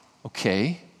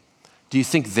 Okay. Do you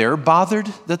think they're bothered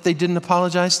that they didn't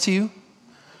apologize to you?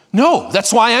 No,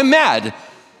 that's why I'm mad.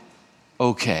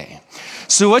 Okay.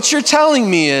 So what you're telling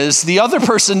me is the other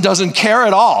person doesn't care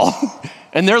at all,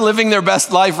 and they're living their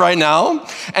best life right now,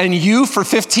 and you for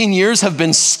 15 years have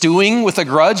been stewing with a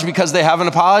grudge because they haven't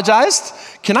apologized?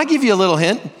 Can I give you a little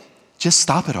hint? Just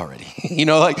stop it already.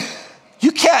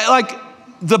 You can't,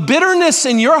 the bitterness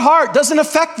in your heart doesn't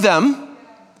affect them.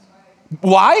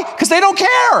 Why? Because they don't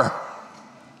care.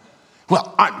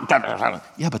 Well,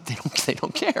 yeah, but they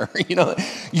don't care.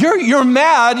 You're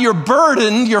mad, you're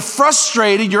burdened, you're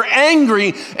frustrated, you're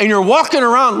angry, and you're walking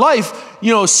around life,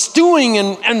 stewing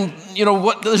and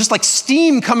there's just like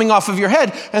steam coming off of your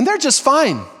head, and they're just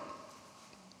fine.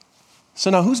 So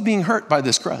now who's being hurt by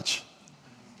this grudge?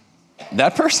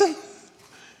 That person?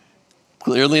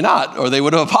 Clearly not, or they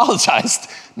would have apologized.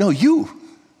 No, you.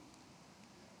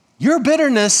 Your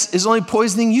bitterness is only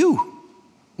poisoning you,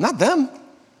 not them.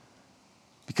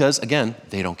 Because, again,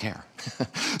 they don't care.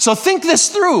 So think this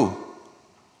through.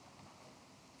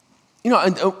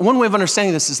 One way of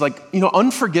understanding this is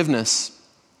unforgiveness,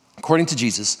 according to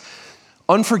Jesus,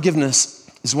 unforgiveness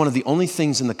is one of the only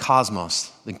things in the cosmos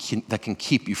that can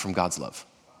keep you from God's love.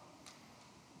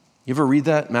 You ever read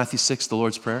that? Matthew 6, the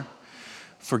Lord's Prayer?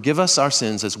 Forgive us our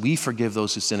sins as we forgive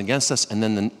those who sin against us. And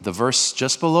then the verse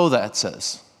just below that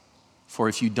says, for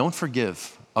if you don't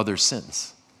forgive others'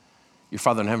 sins, your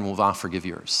Father in heaven will not forgive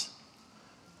yours.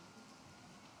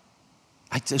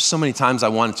 There's so many times I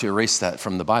wanted to erase that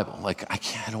from the Bible. I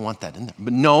don't want that in there.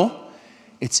 But no,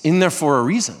 it's in there for a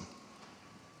reason.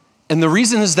 And the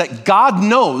reason is that God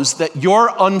knows that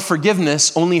your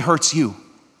unforgiveness only hurts you.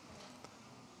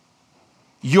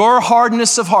 Your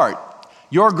hardness of heart,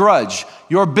 your grudge,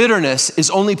 your bitterness is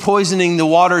only poisoning the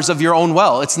waters of your own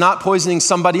well. It's not poisoning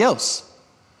somebody else.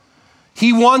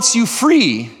 He wants you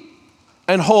free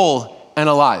and whole and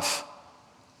alive.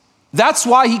 That's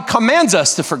why he commands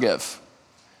us to forgive.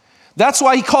 That's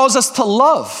why he calls us to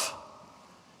love.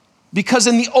 Because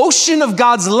in the ocean of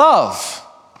God's love,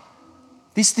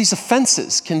 these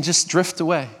offenses can just drift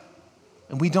away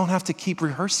And we don't have to keep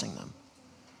rehearsing them.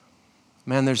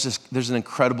 Man, there's an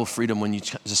incredible freedom when you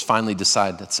just finally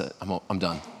decide, that's it, I'm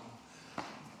done.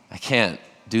 I can't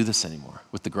do this anymore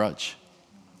with the grudge.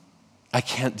 I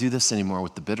can't do this anymore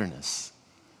with the bitterness.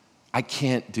 I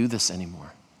can't do this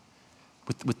anymore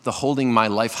with the holding my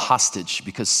life hostage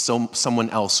because someone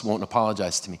else won't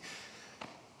apologize to me.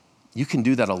 You can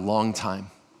do that a long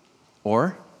time,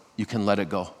 or you can let it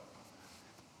go.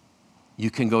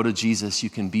 You can go to Jesus, you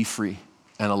can be free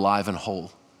and alive and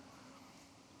whole.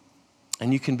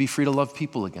 And you can be free to love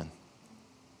people again.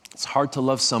 It's hard to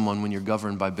love someone when you're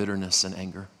governed by bitterness and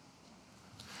anger.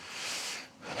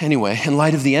 Anyway, in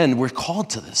light of the end, we're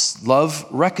called to this. Love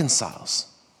reconciles.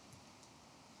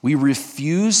 We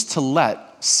refuse to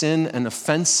let sin and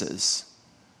offenses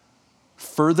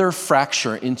further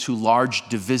fracture into large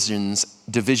divisions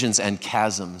and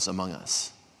chasms among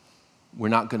us. We're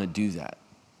not going to do that.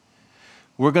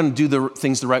 We're going to do the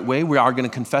things the right way. We are going to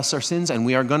confess our sins, and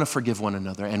we are going to forgive one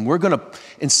another. And we're going to,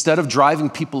 instead of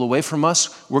driving people away from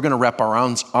us, we're going to wrap our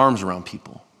arms around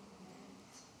people.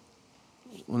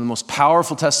 One of the most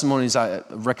powerful testimonies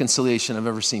of reconciliation I've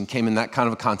ever seen came in that kind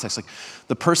of a context. Like,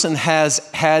 the person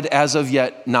had as of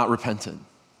yet not repented.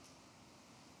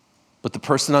 But the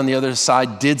person on the other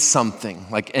side did something,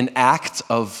 like an act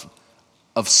of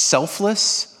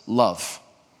selfless love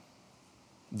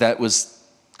that was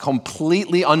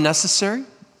completely unnecessary,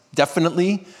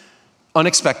 definitely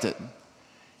unexpected,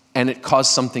 and it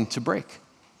caused something to break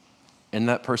in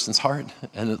that person's heart.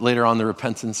 And later on, the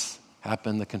repentance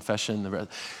happened, the confession.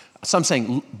 So I'm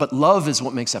saying, but love is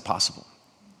what makes that possible,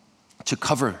 to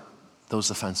cover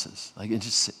those offenses. Like, it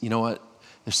just, you know what?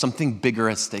 There's something bigger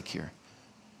at stake here,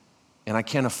 and I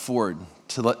can't afford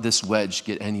to let this wedge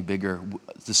get any bigger.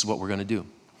 This is what we're going to do.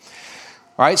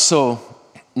 All right, so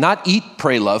not eat,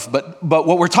 pray, love, but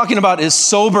what we're talking about is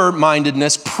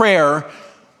sober-mindedness, prayer,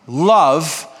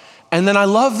 love, and then I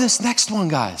love this next one,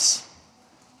 guys.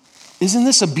 Isn't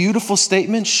this a beautiful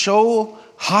statement? Show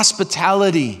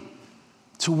hospitality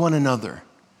to one another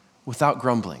without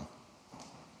grumbling.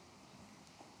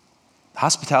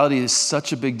 Hospitality is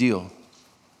such a big deal.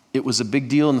 It was a big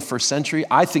deal in the first century.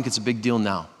 I think it's a big deal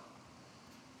now.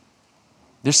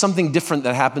 There's something different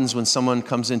that happens when someone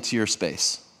comes into your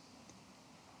space.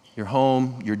 Your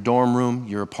home, your dorm room,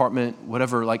 your apartment,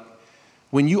 whatever. Like,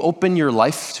 when you open your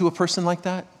life to a person like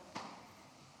that,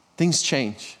 things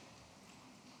change.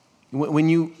 When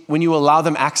you allow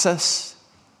them access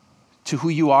to who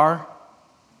you are,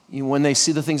 when they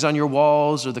see the things on your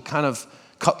walls or the kind of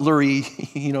cutlery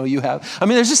you have. I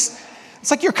mean, it's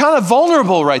like you're kind of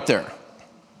vulnerable right there.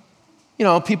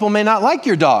 People may not like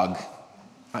your dog.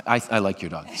 I like your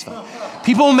dog, it's fine.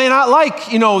 People may not like,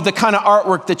 the kind of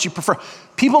artwork that you prefer.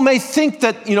 People may think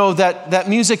that, that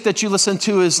music that you listen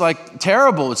to is like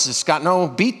terrible. It's just got no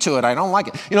beat to it. I don't like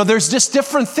it. There's just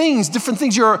different things.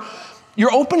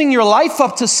 You're opening your life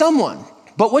up to someone.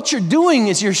 But what you're doing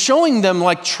is you're showing them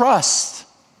like trust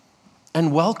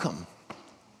and welcome.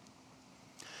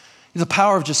 The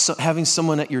power of just having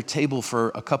someone at your table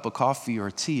for a cup of coffee or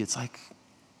tea,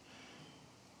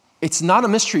 it's not a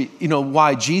mystery,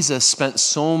 why Jesus spent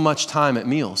so much time at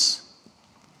meals.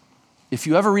 If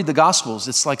you ever read the Gospels,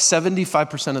 it's like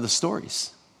 75% of the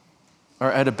stories are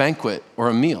at a banquet or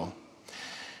a meal.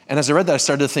 And as I read that, I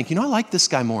started to think, I like this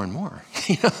guy more and more.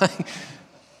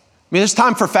 There's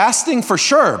time for fasting for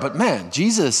sure, but man,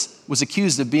 Jesus was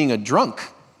accused of being a drunk,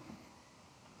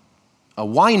 a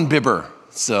wine bibber.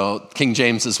 So King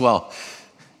James as well.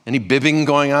 Any bibbing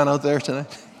going on out there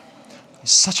tonight?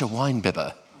 He's such a wine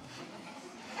bibber.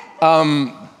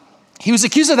 He was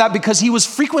accused of that because he was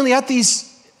frequently at these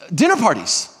dinner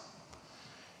parties.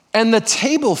 And the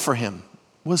table for him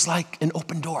was like an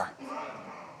open door.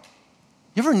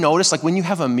 You ever notice, like when you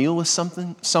have a meal with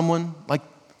someone, like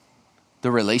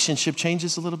the relationship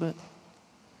changes a little bit?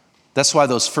 That's why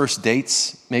those first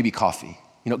dates, maybe coffee,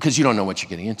 because you don't know what you're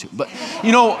getting into. But,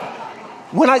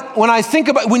 when I think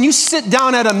about when you sit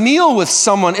down at a meal with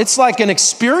someone, it's like an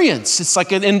experience. It's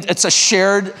like it's a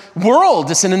shared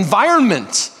world. It's an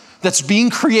environment that's being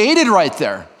created right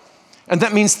there. And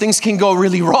that means things can go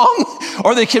really wrong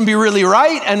or they can be really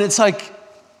right. And it's like,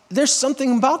 there's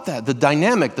something about that. The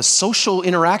dynamic, the social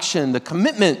interaction, the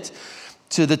commitment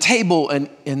to the table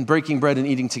and breaking bread and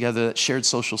eating together, that shared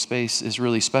social space is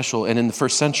really special. And in the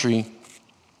first century,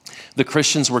 the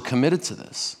Christians were committed to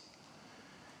this.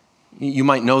 You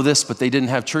might know this, but they didn't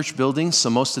have church buildings, so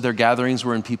most of their gatherings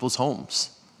were in people's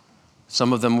homes.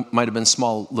 Some of them might have been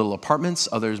small little apartments,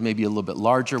 others maybe a little bit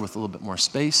larger with a little bit more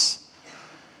space.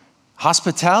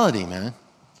 Hospitality, man.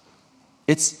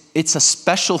 It's a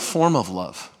special form of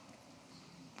love.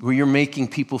 where you're making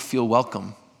people feel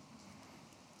welcome.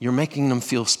 You're making them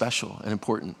feel special and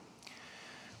important.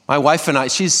 My wife and I,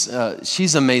 she's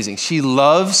amazing. She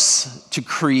loves to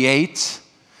create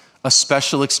a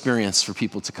special experience for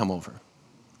people to come over.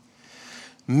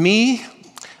 Me,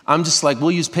 I'm just like,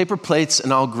 we'll use paper plates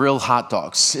and I'll grill hot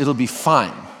dogs. It'll be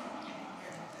fine.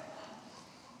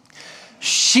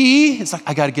 She is like,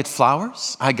 I got to get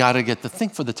flowers. I got to get the thing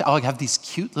for the towel. I have these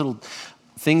cute little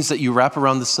things that you wrap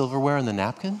around the silverware and the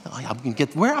napkin.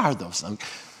 Where are those?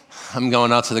 I'm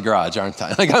going out to the garage, aren't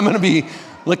I? Like, I'm going to be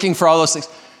looking for all those things.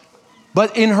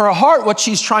 But in her heart, what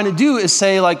she's trying to do is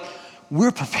say, like,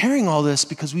 we're preparing all this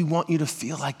because we want you to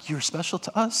feel like you're special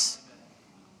to us.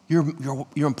 You're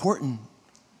important.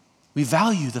 We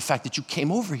value the fact that you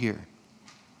came over here.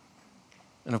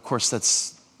 And of course,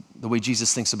 that's the way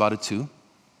Jesus thinks about it too.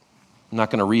 I'm not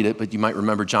going to read it, but you might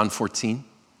remember John 14.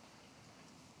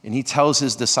 And he tells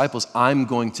his disciples, I'm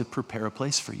going to prepare a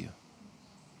place for you.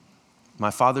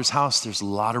 My Father's house, there's a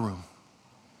lot of room.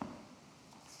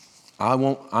 I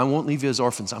won't leave you as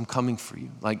orphans. I'm coming for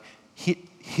you. Like,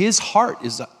 his heart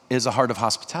is a heart of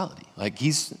hospitality. Like,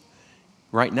 he's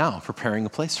right now preparing a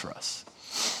place for us.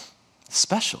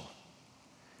 Special.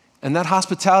 And that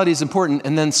hospitality is important.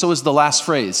 And then so is the last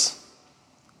phrase,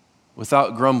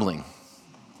 without grumbling.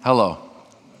 Hello.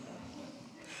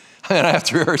 And I have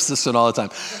to rehearse this one all the time.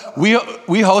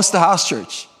 We host a house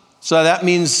church. So that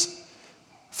means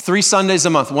 3 Sundays a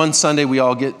month. One Sunday we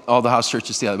all get all the house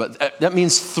churches together. But that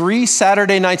means 3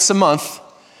 Saturday nights a month,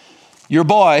 your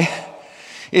boy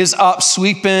is up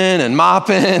sweeping and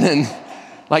mopping and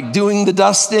like doing the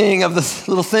dusting of the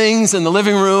little things in the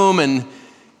living room and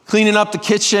cleaning up the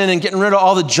kitchen and getting rid of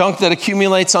all the junk that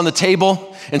accumulates on the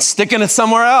table and sticking it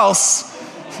somewhere else.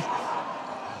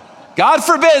 God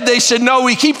forbid they should know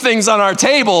we keep things on our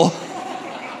table.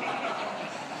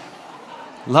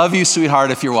 Love you,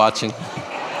 sweetheart, if you're watching.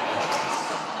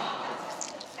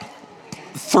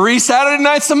 3 Saturday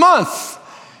nights a month.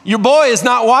 Your boy is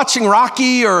not watching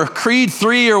Rocky or Creed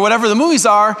 3 or whatever the movies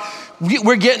are.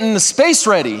 We're getting the space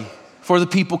ready for the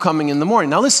people coming in the morning.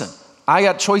 Now listen, I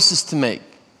got choices to make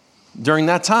during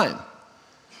that time.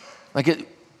 Like,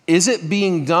 is it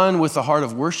being done with a heart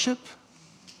of worship?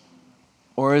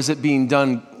 Or is it being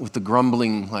done with the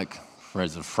grumbling, like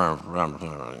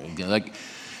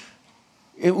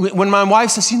when my wife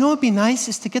says, you know what would be nice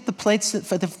is to get the plates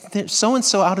for the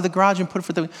so-and-so out of the garage and put it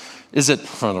for the, is it,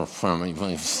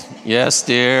 yes,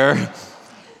 dear.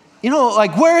 You know,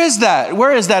 like, where is that?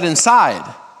 Where is that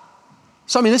inside?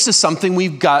 So, I mean, this is something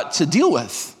we've got to deal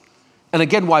with. And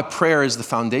again, why prayer is the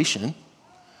foundation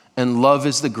and love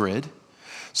is the grid,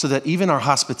 so that even our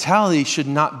hospitality should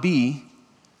not be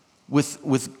with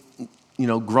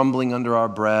grumbling under our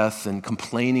breath and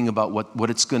complaining about what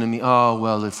it's going to mean. Oh,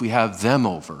 well, if we have them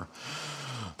over,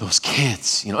 those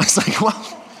kids, it's like,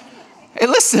 well, hey,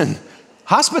 listen,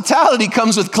 hospitality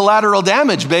comes with collateral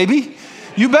damage, baby.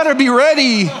 You better be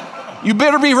ready. You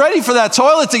better be ready for that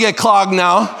toilet to get clogged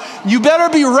now. You better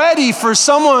be ready for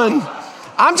someone.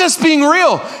 I'm just being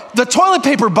real. The toilet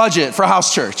paper budget for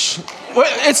house church,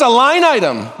 it's a line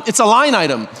item. It's a line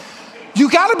item. You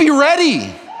got to be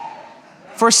ready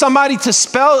for somebody to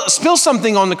spill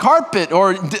something on the carpet,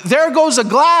 or there goes a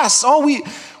glass. Oh,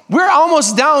 we're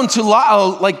almost down to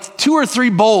like 2 or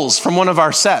 3 bowls from one of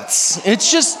our sets.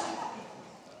 It's just,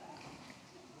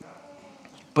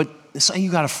 but so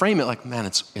you got to frame it like, man,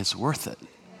 it's worth it.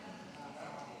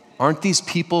 Aren't these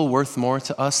people worth more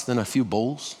to us than a few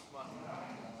bowls?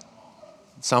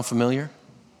 Sound familiar?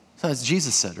 As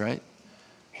Jesus said, right?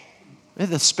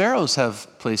 The sparrows have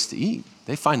a place to eat.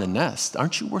 They find a nest.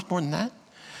 Aren't you worth more than that?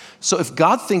 So if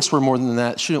God thinks we're more than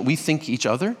that, shouldn't we think each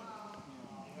other?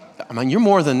 I mean, you're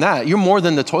more than that. You're more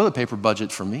than the toilet paper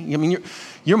budget for me. I mean,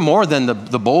 you're more than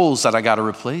the bowls that I got to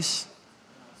replace.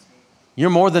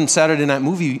 You're more than Saturday night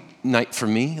movie night for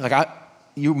me. Like,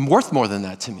 you're worth more than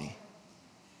that to me.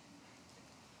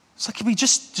 It's like we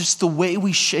just the way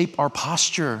we shape our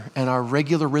posture and our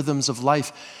regular rhythms of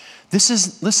life. This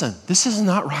is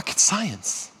not rocket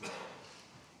science.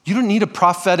 You don't need a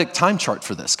prophetic time chart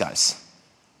for this, guys.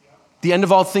 The end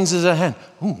of all things is at hand.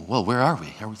 Ooh, well, where are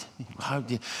we?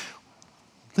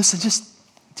 Listen,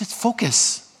 just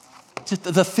focus.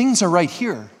 The things are right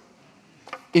here.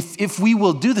 If we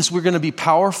will do this, we're going to be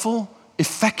powerful,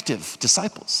 effective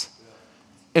disciples.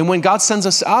 And when God sends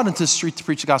us out into the street to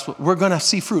preach the gospel, we're going to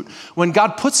see fruit. When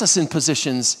God puts us in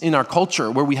positions in our culture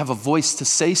where we have a voice to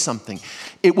say something,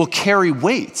 it will carry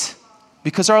weight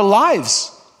because our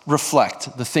lives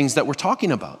reflect the things that we're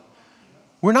talking about.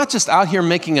 We're not just out here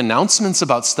making announcements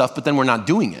about stuff, but then we're not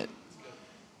doing it.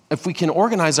 If we can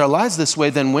organize our lives this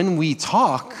way, then when we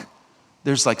talk,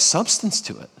 there's like substance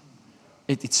to it.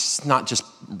 It's not just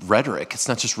rhetoric. It's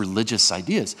not just religious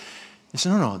ideas. They say,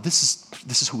 no, this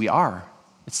is who we are.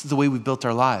 It's the way we built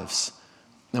our lives.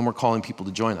 And we're calling people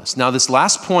to join us. Now, this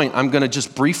last point I'm going to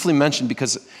just briefly mention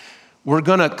because we're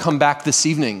going to come back this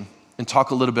evening and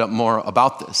talk a little bit more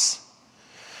about this.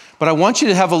 But I want you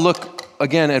to have a look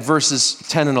again at verses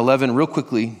 10 and 11 real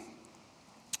quickly,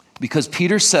 because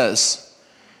Peter says,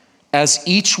 as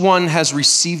each one has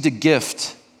received a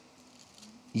gift,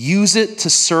 use it to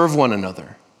serve one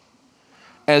another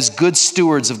as good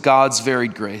stewards of God's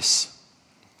varied grace.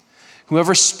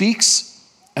 Whoever speaks,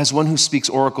 as one who speaks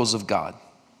oracles of God.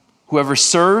 Whoever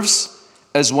serves,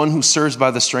 as one who serves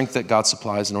by the strength that God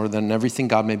supplies, in order that in everything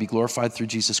God may be glorified through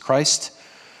Jesus Christ.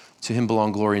 To him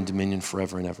belong glory and dominion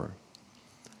forever and ever.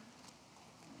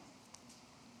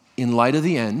 In light of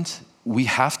the end, we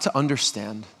have to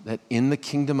understand that in the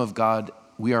kingdom of God,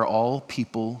 we are all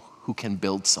people who can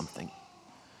build something.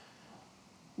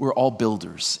 We're all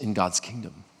builders in God's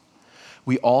kingdom.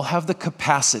 We all have the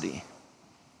capacity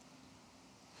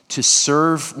to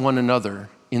serve one another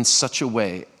in such a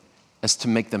way as to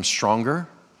make them stronger,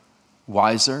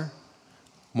 wiser,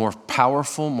 more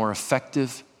powerful, more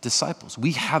effective disciples.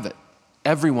 We have it.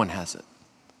 Everyone has it.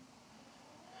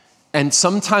 And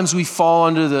sometimes we fall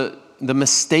under the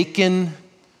mistaken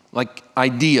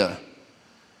idea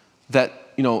that,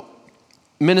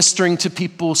 ministering to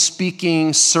people,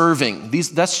 speaking, serving,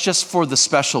 that's just for the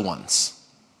special ones.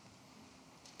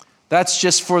 That's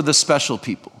just for the special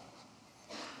people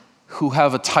who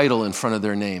have a title in front of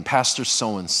their name, Pastor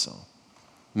so-and-so,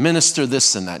 minister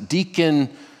this and that, deacon,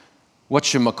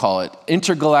 whatchamacallit,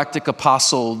 intergalactic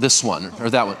apostle, this one or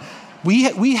that one.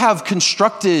 We have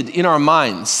constructed in our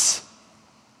minds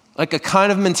like a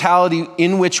kind of mentality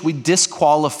in which we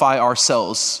disqualify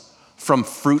ourselves from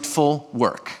fruitful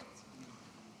work.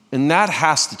 And that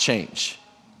has to change.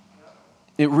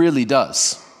 It really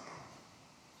does.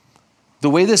 The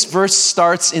way this verse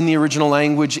starts in the original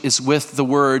language is with the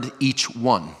word each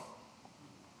one.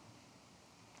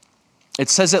 It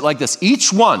says it like this: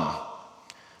 each one,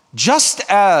 just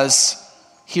as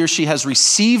he or she has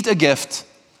received a gift,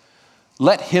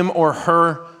 let him or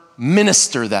her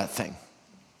minister that thing.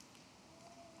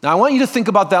 Now I want you to think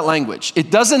about that language. It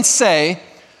doesn't say,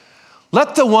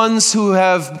 let the ones who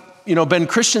have been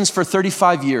Christians for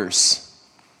 35 years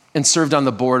and served on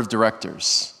the board of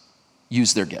directors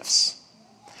use their gifts.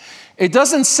 It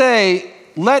doesn't say,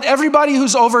 let everybody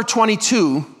who's over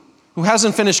 22, who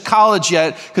hasn't finished college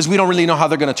yet, because we don't really know how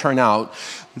they're going to turn out,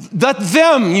 let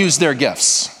them use their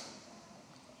gifts.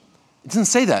 It doesn't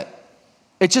say that.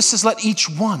 It just says, let each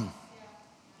one.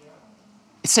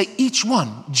 It say each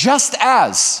one, just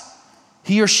as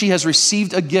he or she has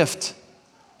received a gift,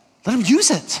 let him use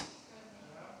it.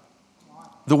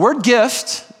 The word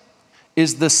gift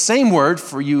is the same word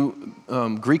for you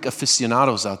Greek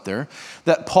aficionados out there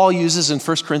that Paul uses in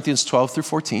 1 Corinthians 12 through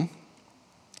 14,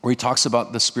 where he talks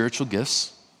about the spiritual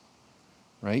gifts,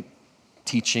 right?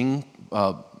 Teaching,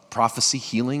 prophecy,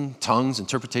 healing, tongues,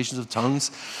 interpretations of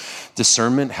tongues,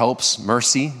 discernment, helps,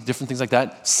 mercy, different things like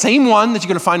that. Same one that you're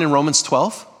going to find in Romans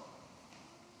 12.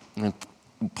 And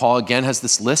Paul again has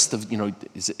this list of,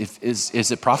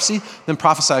 is it prophecy? Then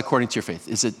prophesy according to your faith.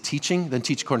 Is it teaching? Then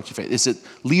teach according to your faith. Is it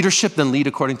leadership? Then lead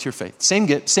according to your faith.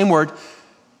 Same word.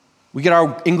 We get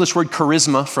our English word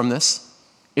charisma from this.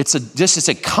 It's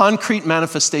a concrete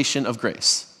manifestation of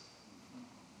grace.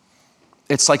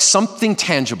 It's like something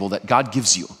tangible that God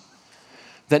gives you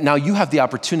that now you have the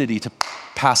opportunity to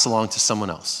pass along to someone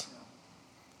else.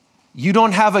 You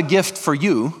don't have a gift for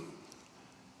you.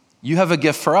 You have a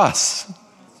gift for us.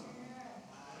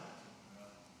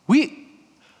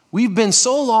 We've been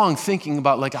so long thinking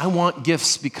about I want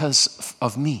gifts because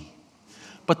of me.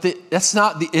 But that's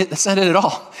not it at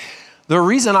all. The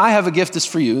reason I have a gift is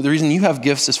for you. The reason you have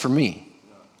gifts is for me.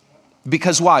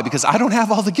 Because why? Because I don't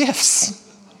have all the gifts.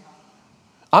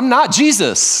 I'm not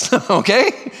Jesus,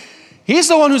 okay? He's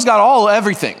the one who's got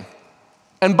everything.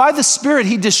 And by the Spirit,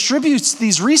 he distributes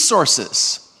these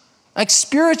resources, like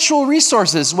spiritual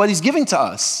resources, what he's giving to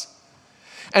us.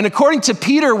 And according to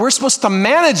Peter, we're supposed to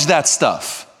manage that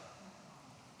stuff.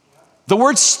 The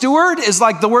word steward is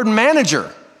like the word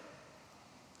manager.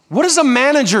 What is a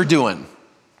manager doing?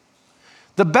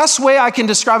 The best way I can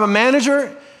describe a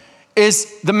manager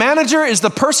is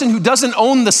the person who doesn't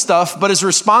own the stuff, but is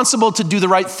responsible to do the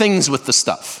right things with the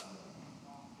stuff.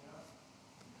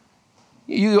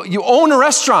 You own a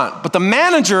restaurant, but the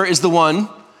manager is the one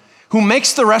who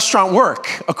makes the restaurant work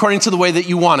according to the way that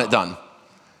you want it done.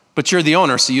 But you're the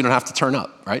owner, so you don't have to turn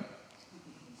up, right?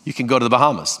 You can go to the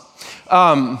Bahamas.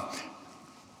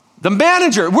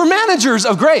 We're managers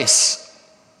of grace.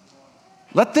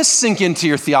 Let this sink into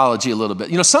your theology a little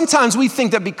bit. Sometimes we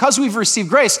think that because we've received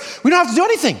grace, we don't have to do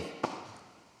anything.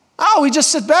 Oh, we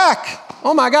just sit back.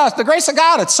 Oh my gosh, the grace of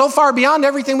God, it's so far beyond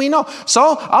everything we know.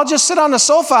 So I'll just sit on the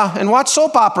sofa and watch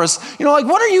soap operas.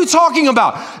 What are you talking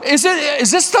about? Is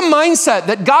this the mindset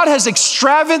that God has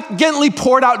extravagantly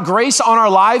poured out grace on our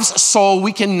lives so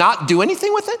we cannot do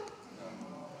anything with it?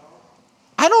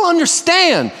 I don't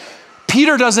understand.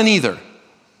 Peter doesn't either.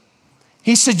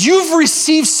 He said, you've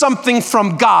received something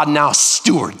from God, now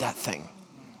steward that thing.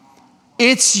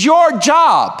 It's your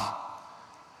job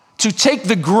to take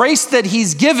the grace that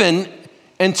he's given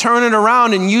and turn it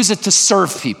around and use it to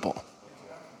serve people.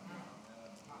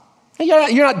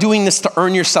 You're not doing this to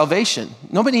earn your salvation.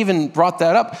 Nobody even brought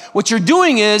that up. What you're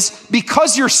doing is,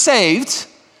 because you're saved,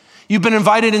 you've been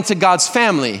invited into God's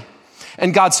family,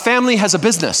 and God's family has a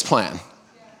business plan.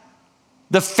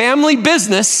 The family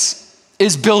business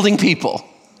is building people.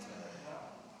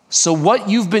 So what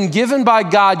you've been given by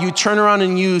God, you turn around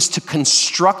and use to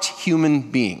construct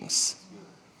human beings.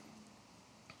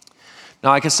 Now,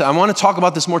 like I said, I want to talk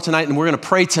about this more tonight, and we're going to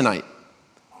pray tonight.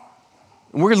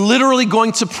 And we're literally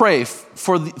going to pray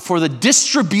for the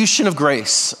distribution of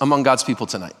grace among God's people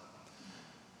tonight.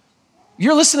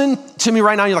 You're listening to me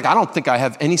right now, you're like, I don't think I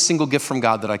have any single gift from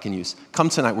God that I can use. Come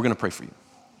tonight, we're going to pray for you.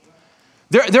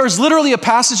 There is literally a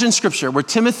passage in Scripture where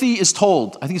Timothy is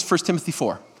told, I think it's 1 Timothy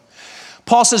 4.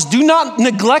 Paul says, do not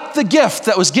neglect the gift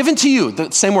that was given to you,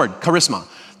 the same word, charisma,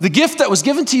 the gift that was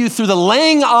given to you through the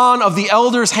laying on of the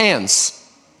elders' hands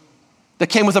that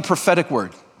came with a prophetic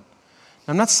word.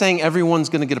 I'm not saying everyone's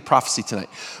going to get a prophecy tonight,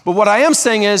 but what I am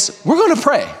saying is we're going to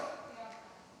pray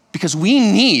because we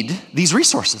need these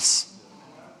resources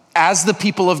as the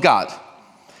people of God.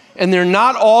 And they're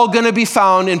not all going to be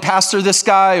found in pastor this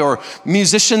guy or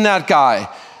musician that guy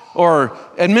or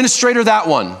administrator that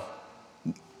one.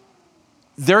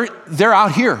 They're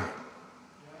out here.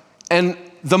 And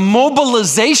the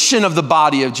mobilization of the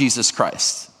body of Jesus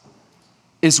Christ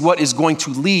is what is going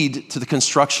to lead to the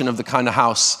construction of the kind of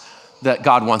house that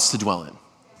God wants to dwell in.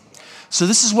 So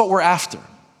this is what we're after.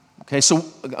 Okay, so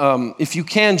if you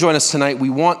can join us tonight, we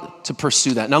want to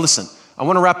pursue that. Now listen, I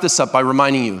want to wrap this up by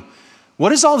reminding you,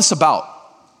 what is all this about?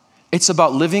 It's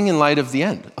about living in light of the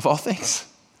end of all things.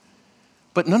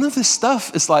 But none of this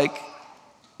stuff is like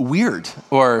weird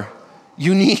or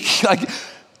unique.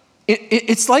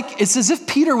 It's as if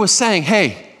Peter was saying,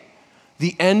 hey,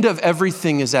 the end of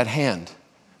everything is at hand.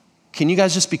 Can you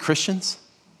guys just be Christians?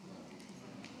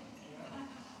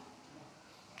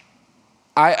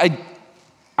 I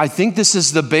think this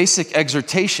is the basic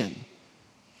exhortation.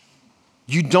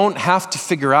 You don't have to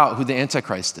figure out who the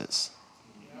Antichrist is.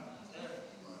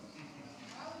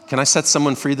 Can I set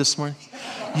someone free this morning?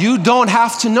 You don't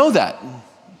have to know that.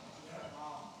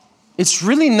 It's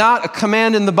really not a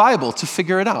command in the Bible to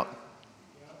figure it out.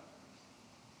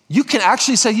 You can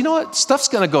actually say, you know what, stuff's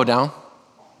going to go down.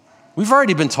 We've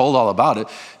already been told all about it.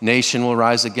 Nation will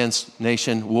rise against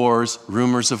nation, wars,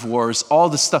 rumors of wars, all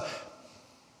this stuff.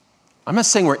 I'm not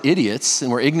saying we're idiots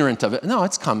and we're ignorant of it. No,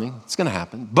 it's coming. It's going to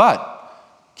happen. But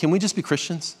can we just be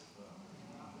Christians?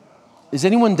 Is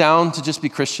anyone down to just be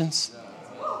Christians?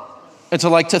 And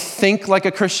to think like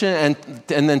a Christian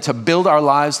and then to build our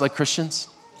lives like Christians?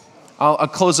 I'll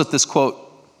close with this quote.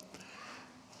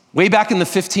 Way back in the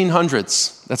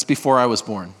 1500s, that's before I was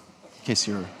born, in case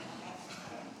you're...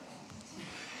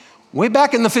 Way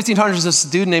back in the 1500s, this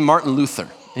dude named Martin Luther.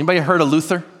 Anybody heard of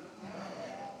Luther?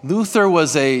 Luther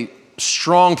was a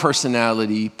strong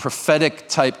personality, prophetic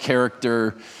type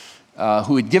character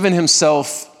who had given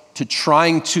himself to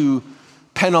trying to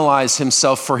penalize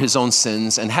himself for his own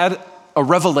sins and had a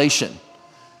revelation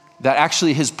that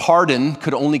actually his pardon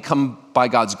could only come by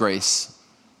God's grace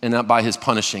and not by his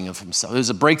punishing of himself. It was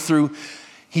a breakthrough.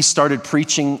 He started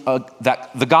preaching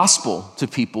the gospel to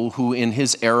people who in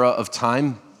his era of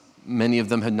time, many of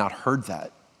them had not heard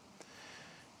that.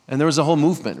 And there was a whole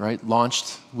movement, right,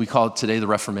 launched. We call it today the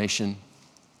Reformation.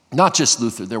 Not just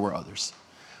Luther, there were others.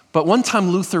 But one time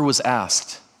Luther was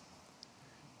asked,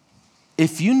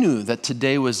 if you knew that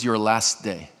today was your last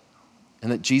day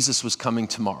and that Jesus was coming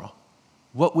tomorrow,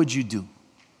 what would you do?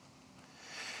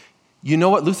 You know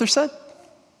what Luther said?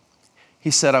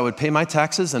 He said, I would pay my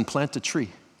taxes and plant a tree.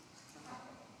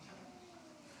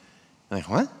 I'm like,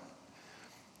 what?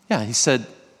 Yeah, he said,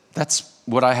 that's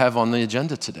what I have on the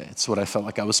agenda today. It's what I felt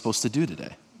like I was supposed to do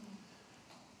today.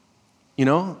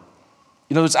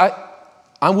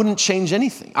 I wouldn't change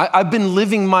anything. I've been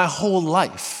living my whole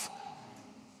life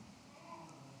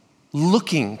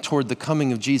looking toward the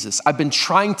coming of Jesus. I've been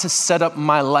trying to set up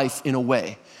my life in a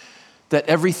way that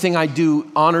everything I do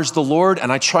honors the Lord,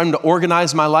 and I try to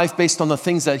organize my life based on the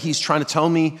things that he's trying to tell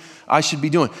me I should be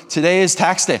doing. Today is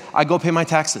tax day. I go pay my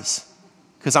taxes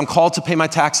because I'm called to pay my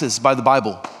taxes by the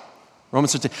Bible.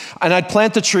 Romans 13. And I'd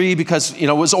plant the tree because, it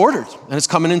was ordered and it's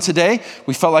coming in today.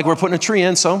 We felt like we're putting a tree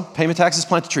in, so pay my taxes,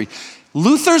 plant the tree.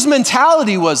 Luther's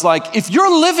mentality was like, if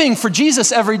you're living for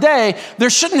Jesus every day, there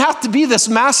shouldn't have to be this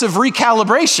massive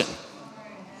recalibration.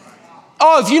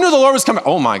 Oh, if you knew the Lord was coming,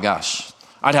 oh my gosh,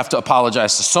 I'd have to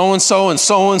apologize to so-and-so and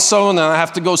so-and-so, and then I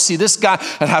have to go see this guy.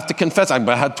 I'd have to confess. I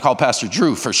had to call Pastor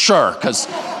Drew for sure, because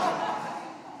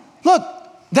look,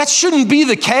 that shouldn't be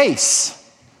the case.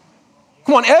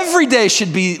 Come on, every day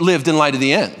should be lived in light of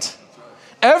the end.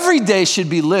 Every day should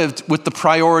be lived with the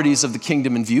priorities of the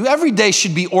kingdom in view. Every day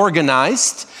should be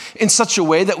organized in such a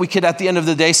way that we could, at the end of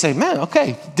the day, say, man,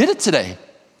 okay, did it today.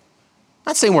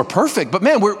 Not saying we're perfect, but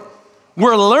man,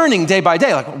 we're learning day by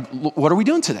day. Like, what are we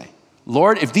doing today?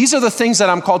 Lord, if these are the things that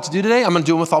I'm called to do today, I'm going to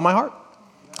do them with all my heart.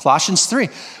 Colossians 3,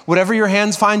 whatever your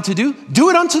hands find to do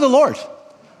it unto the Lord.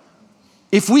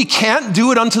 If we can't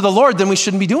do it unto the Lord, then we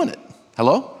shouldn't be doing it.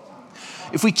 Hello?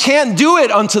 If we can't do it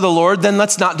unto the Lord, then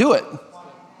let's not do it.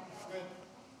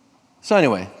 So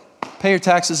anyway, pay your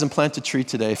taxes and plant a tree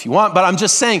today if you want. But I'm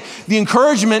just saying, the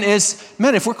encouragement is,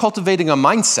 man, if we're cultivating a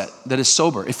mindset that is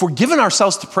sober, if we're giving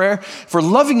ourselves to prayer, if we're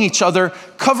loving each other,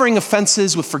 covering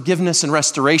offenses with forgiveness and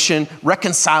restoration,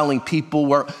 reconciling people,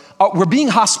 we're being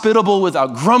hospitable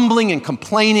without grumbling and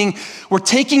complaining, we're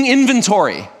taking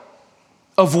inventory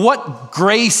of what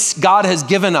grace God has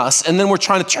given us, and then we're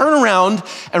trying to turn around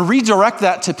and redirect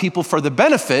that to people for the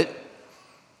benefit,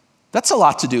 that's a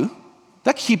lot to do.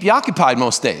 That can keep you occupied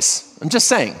most days. I'm just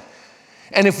saying.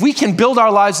 And if we can build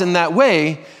our lives in that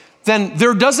way, then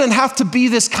there doesn't have to be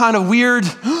this kind of weird,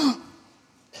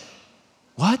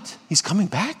 what? He's coming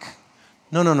back?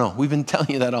 No. We've been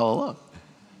telling you that all along.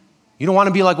 You don't want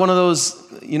to be like one of those,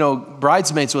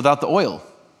 bridesmaids without the oil.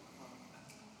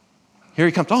 Here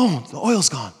he comes. Oh, the oil's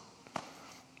gone.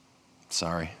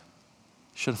 Sorry.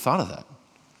 Should have thought of that.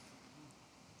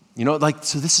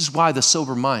 So this is why the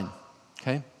sober mind,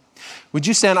 okay? Would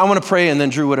you stand? I want to pray, and then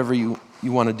Drew, whatever you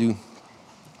want to do.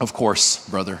 Of course,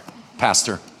 brother,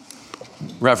 pastor,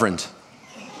 reverend,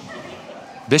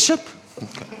 bishop.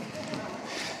 Okay.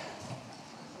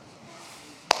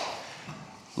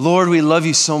 Lord, we love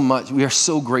you so much. We are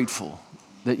so grateful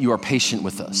that you are patient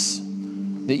with us,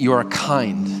 that you are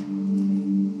kind,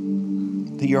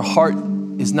 that your heart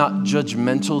is not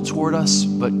judgmental toward us,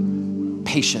 but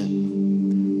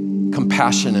patient,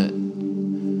 compassionate.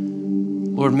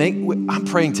 Lord, I'm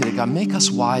praying today, God, make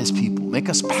us wise people. Make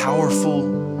us powerful,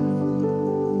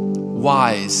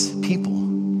 wise people.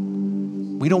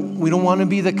 We don't want to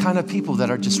be the kind of people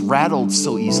that are just rattled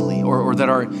so easily or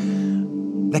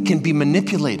that can be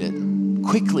manipulated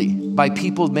quickly by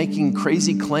people making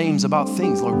crazy claims about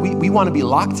things. Lord, we want to be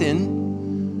locked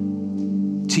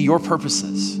in to your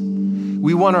purposes.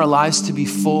 We want our lives to be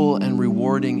full and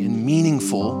rewarding and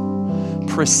meaningful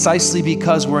precisely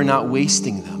because we're not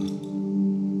wasting them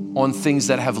on things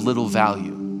that have little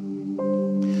value.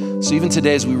 So even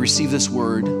today, as we receive this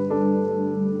word,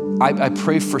 I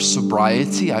pray for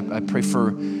sobriety. I pray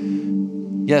for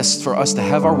us to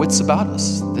have our wits about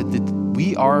us, that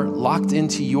we are locked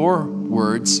into your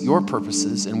words, your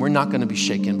purposes, and we're not going to be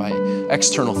shaken by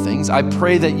external things. I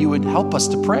pray that you would help us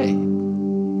to pray.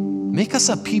 Make us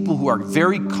a people who are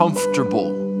very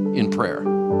comfortable in prayer.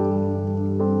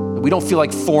 That we don't feel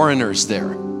like foreigners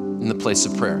there in the place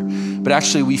of prayer, but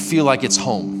actually we feel like it's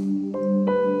home.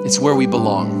 It's where we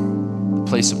belong,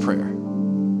 the place of prayer.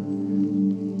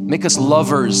 Make us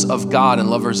lovers of God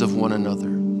and lovers of one another.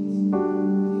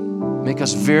 Make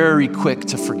us very quick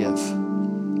to forgive,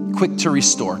 quick to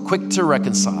restore, quick to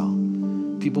reconcile.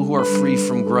 People who are free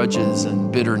from grudges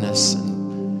and bitterness,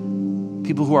 and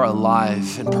people who are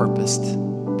alive and purposed.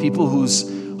 People whose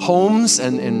homes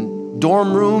and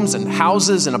dorm rooms and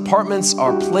houses and apartments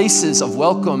are places of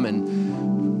welcome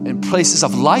and places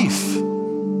of life,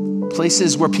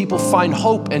 places where people find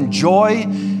hope and joy,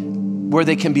 where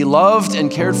they can be loved and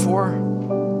cared for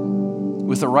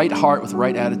with the right heart, with the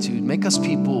right attitude. Make us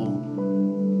people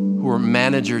who are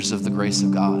managers of the grace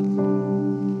of God,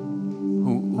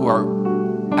 who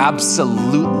are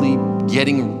absolutely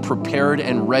getting prepared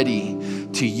and ready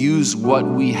to use what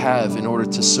we have in order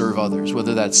to serve others,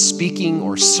 whether that's speaking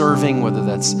or serving, whether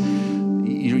that's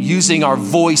using our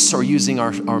voice or using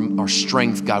our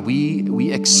strength. God,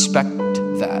 we expect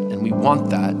that and we want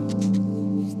that.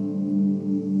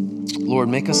 Lord,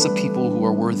 make us a people who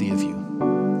are worthy of you,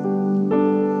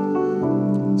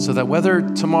 so that whether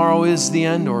tomorrow is the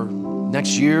end or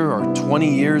next year or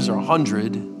 20 years or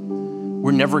 100,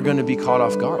 we're never going to be caught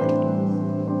off guard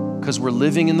because we're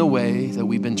living in the way that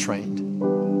we've been trained.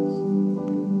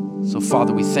 So,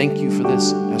 Father, we thank you for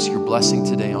this. Ask your blessing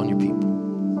today on your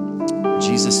people. In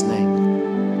Jesus' name,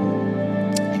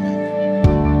 amen.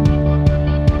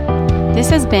 This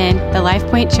has been the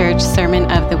LifePoint Church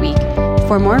Sermon of the Week.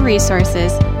 For more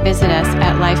resources, visit us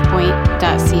at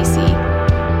lifepoint.cc.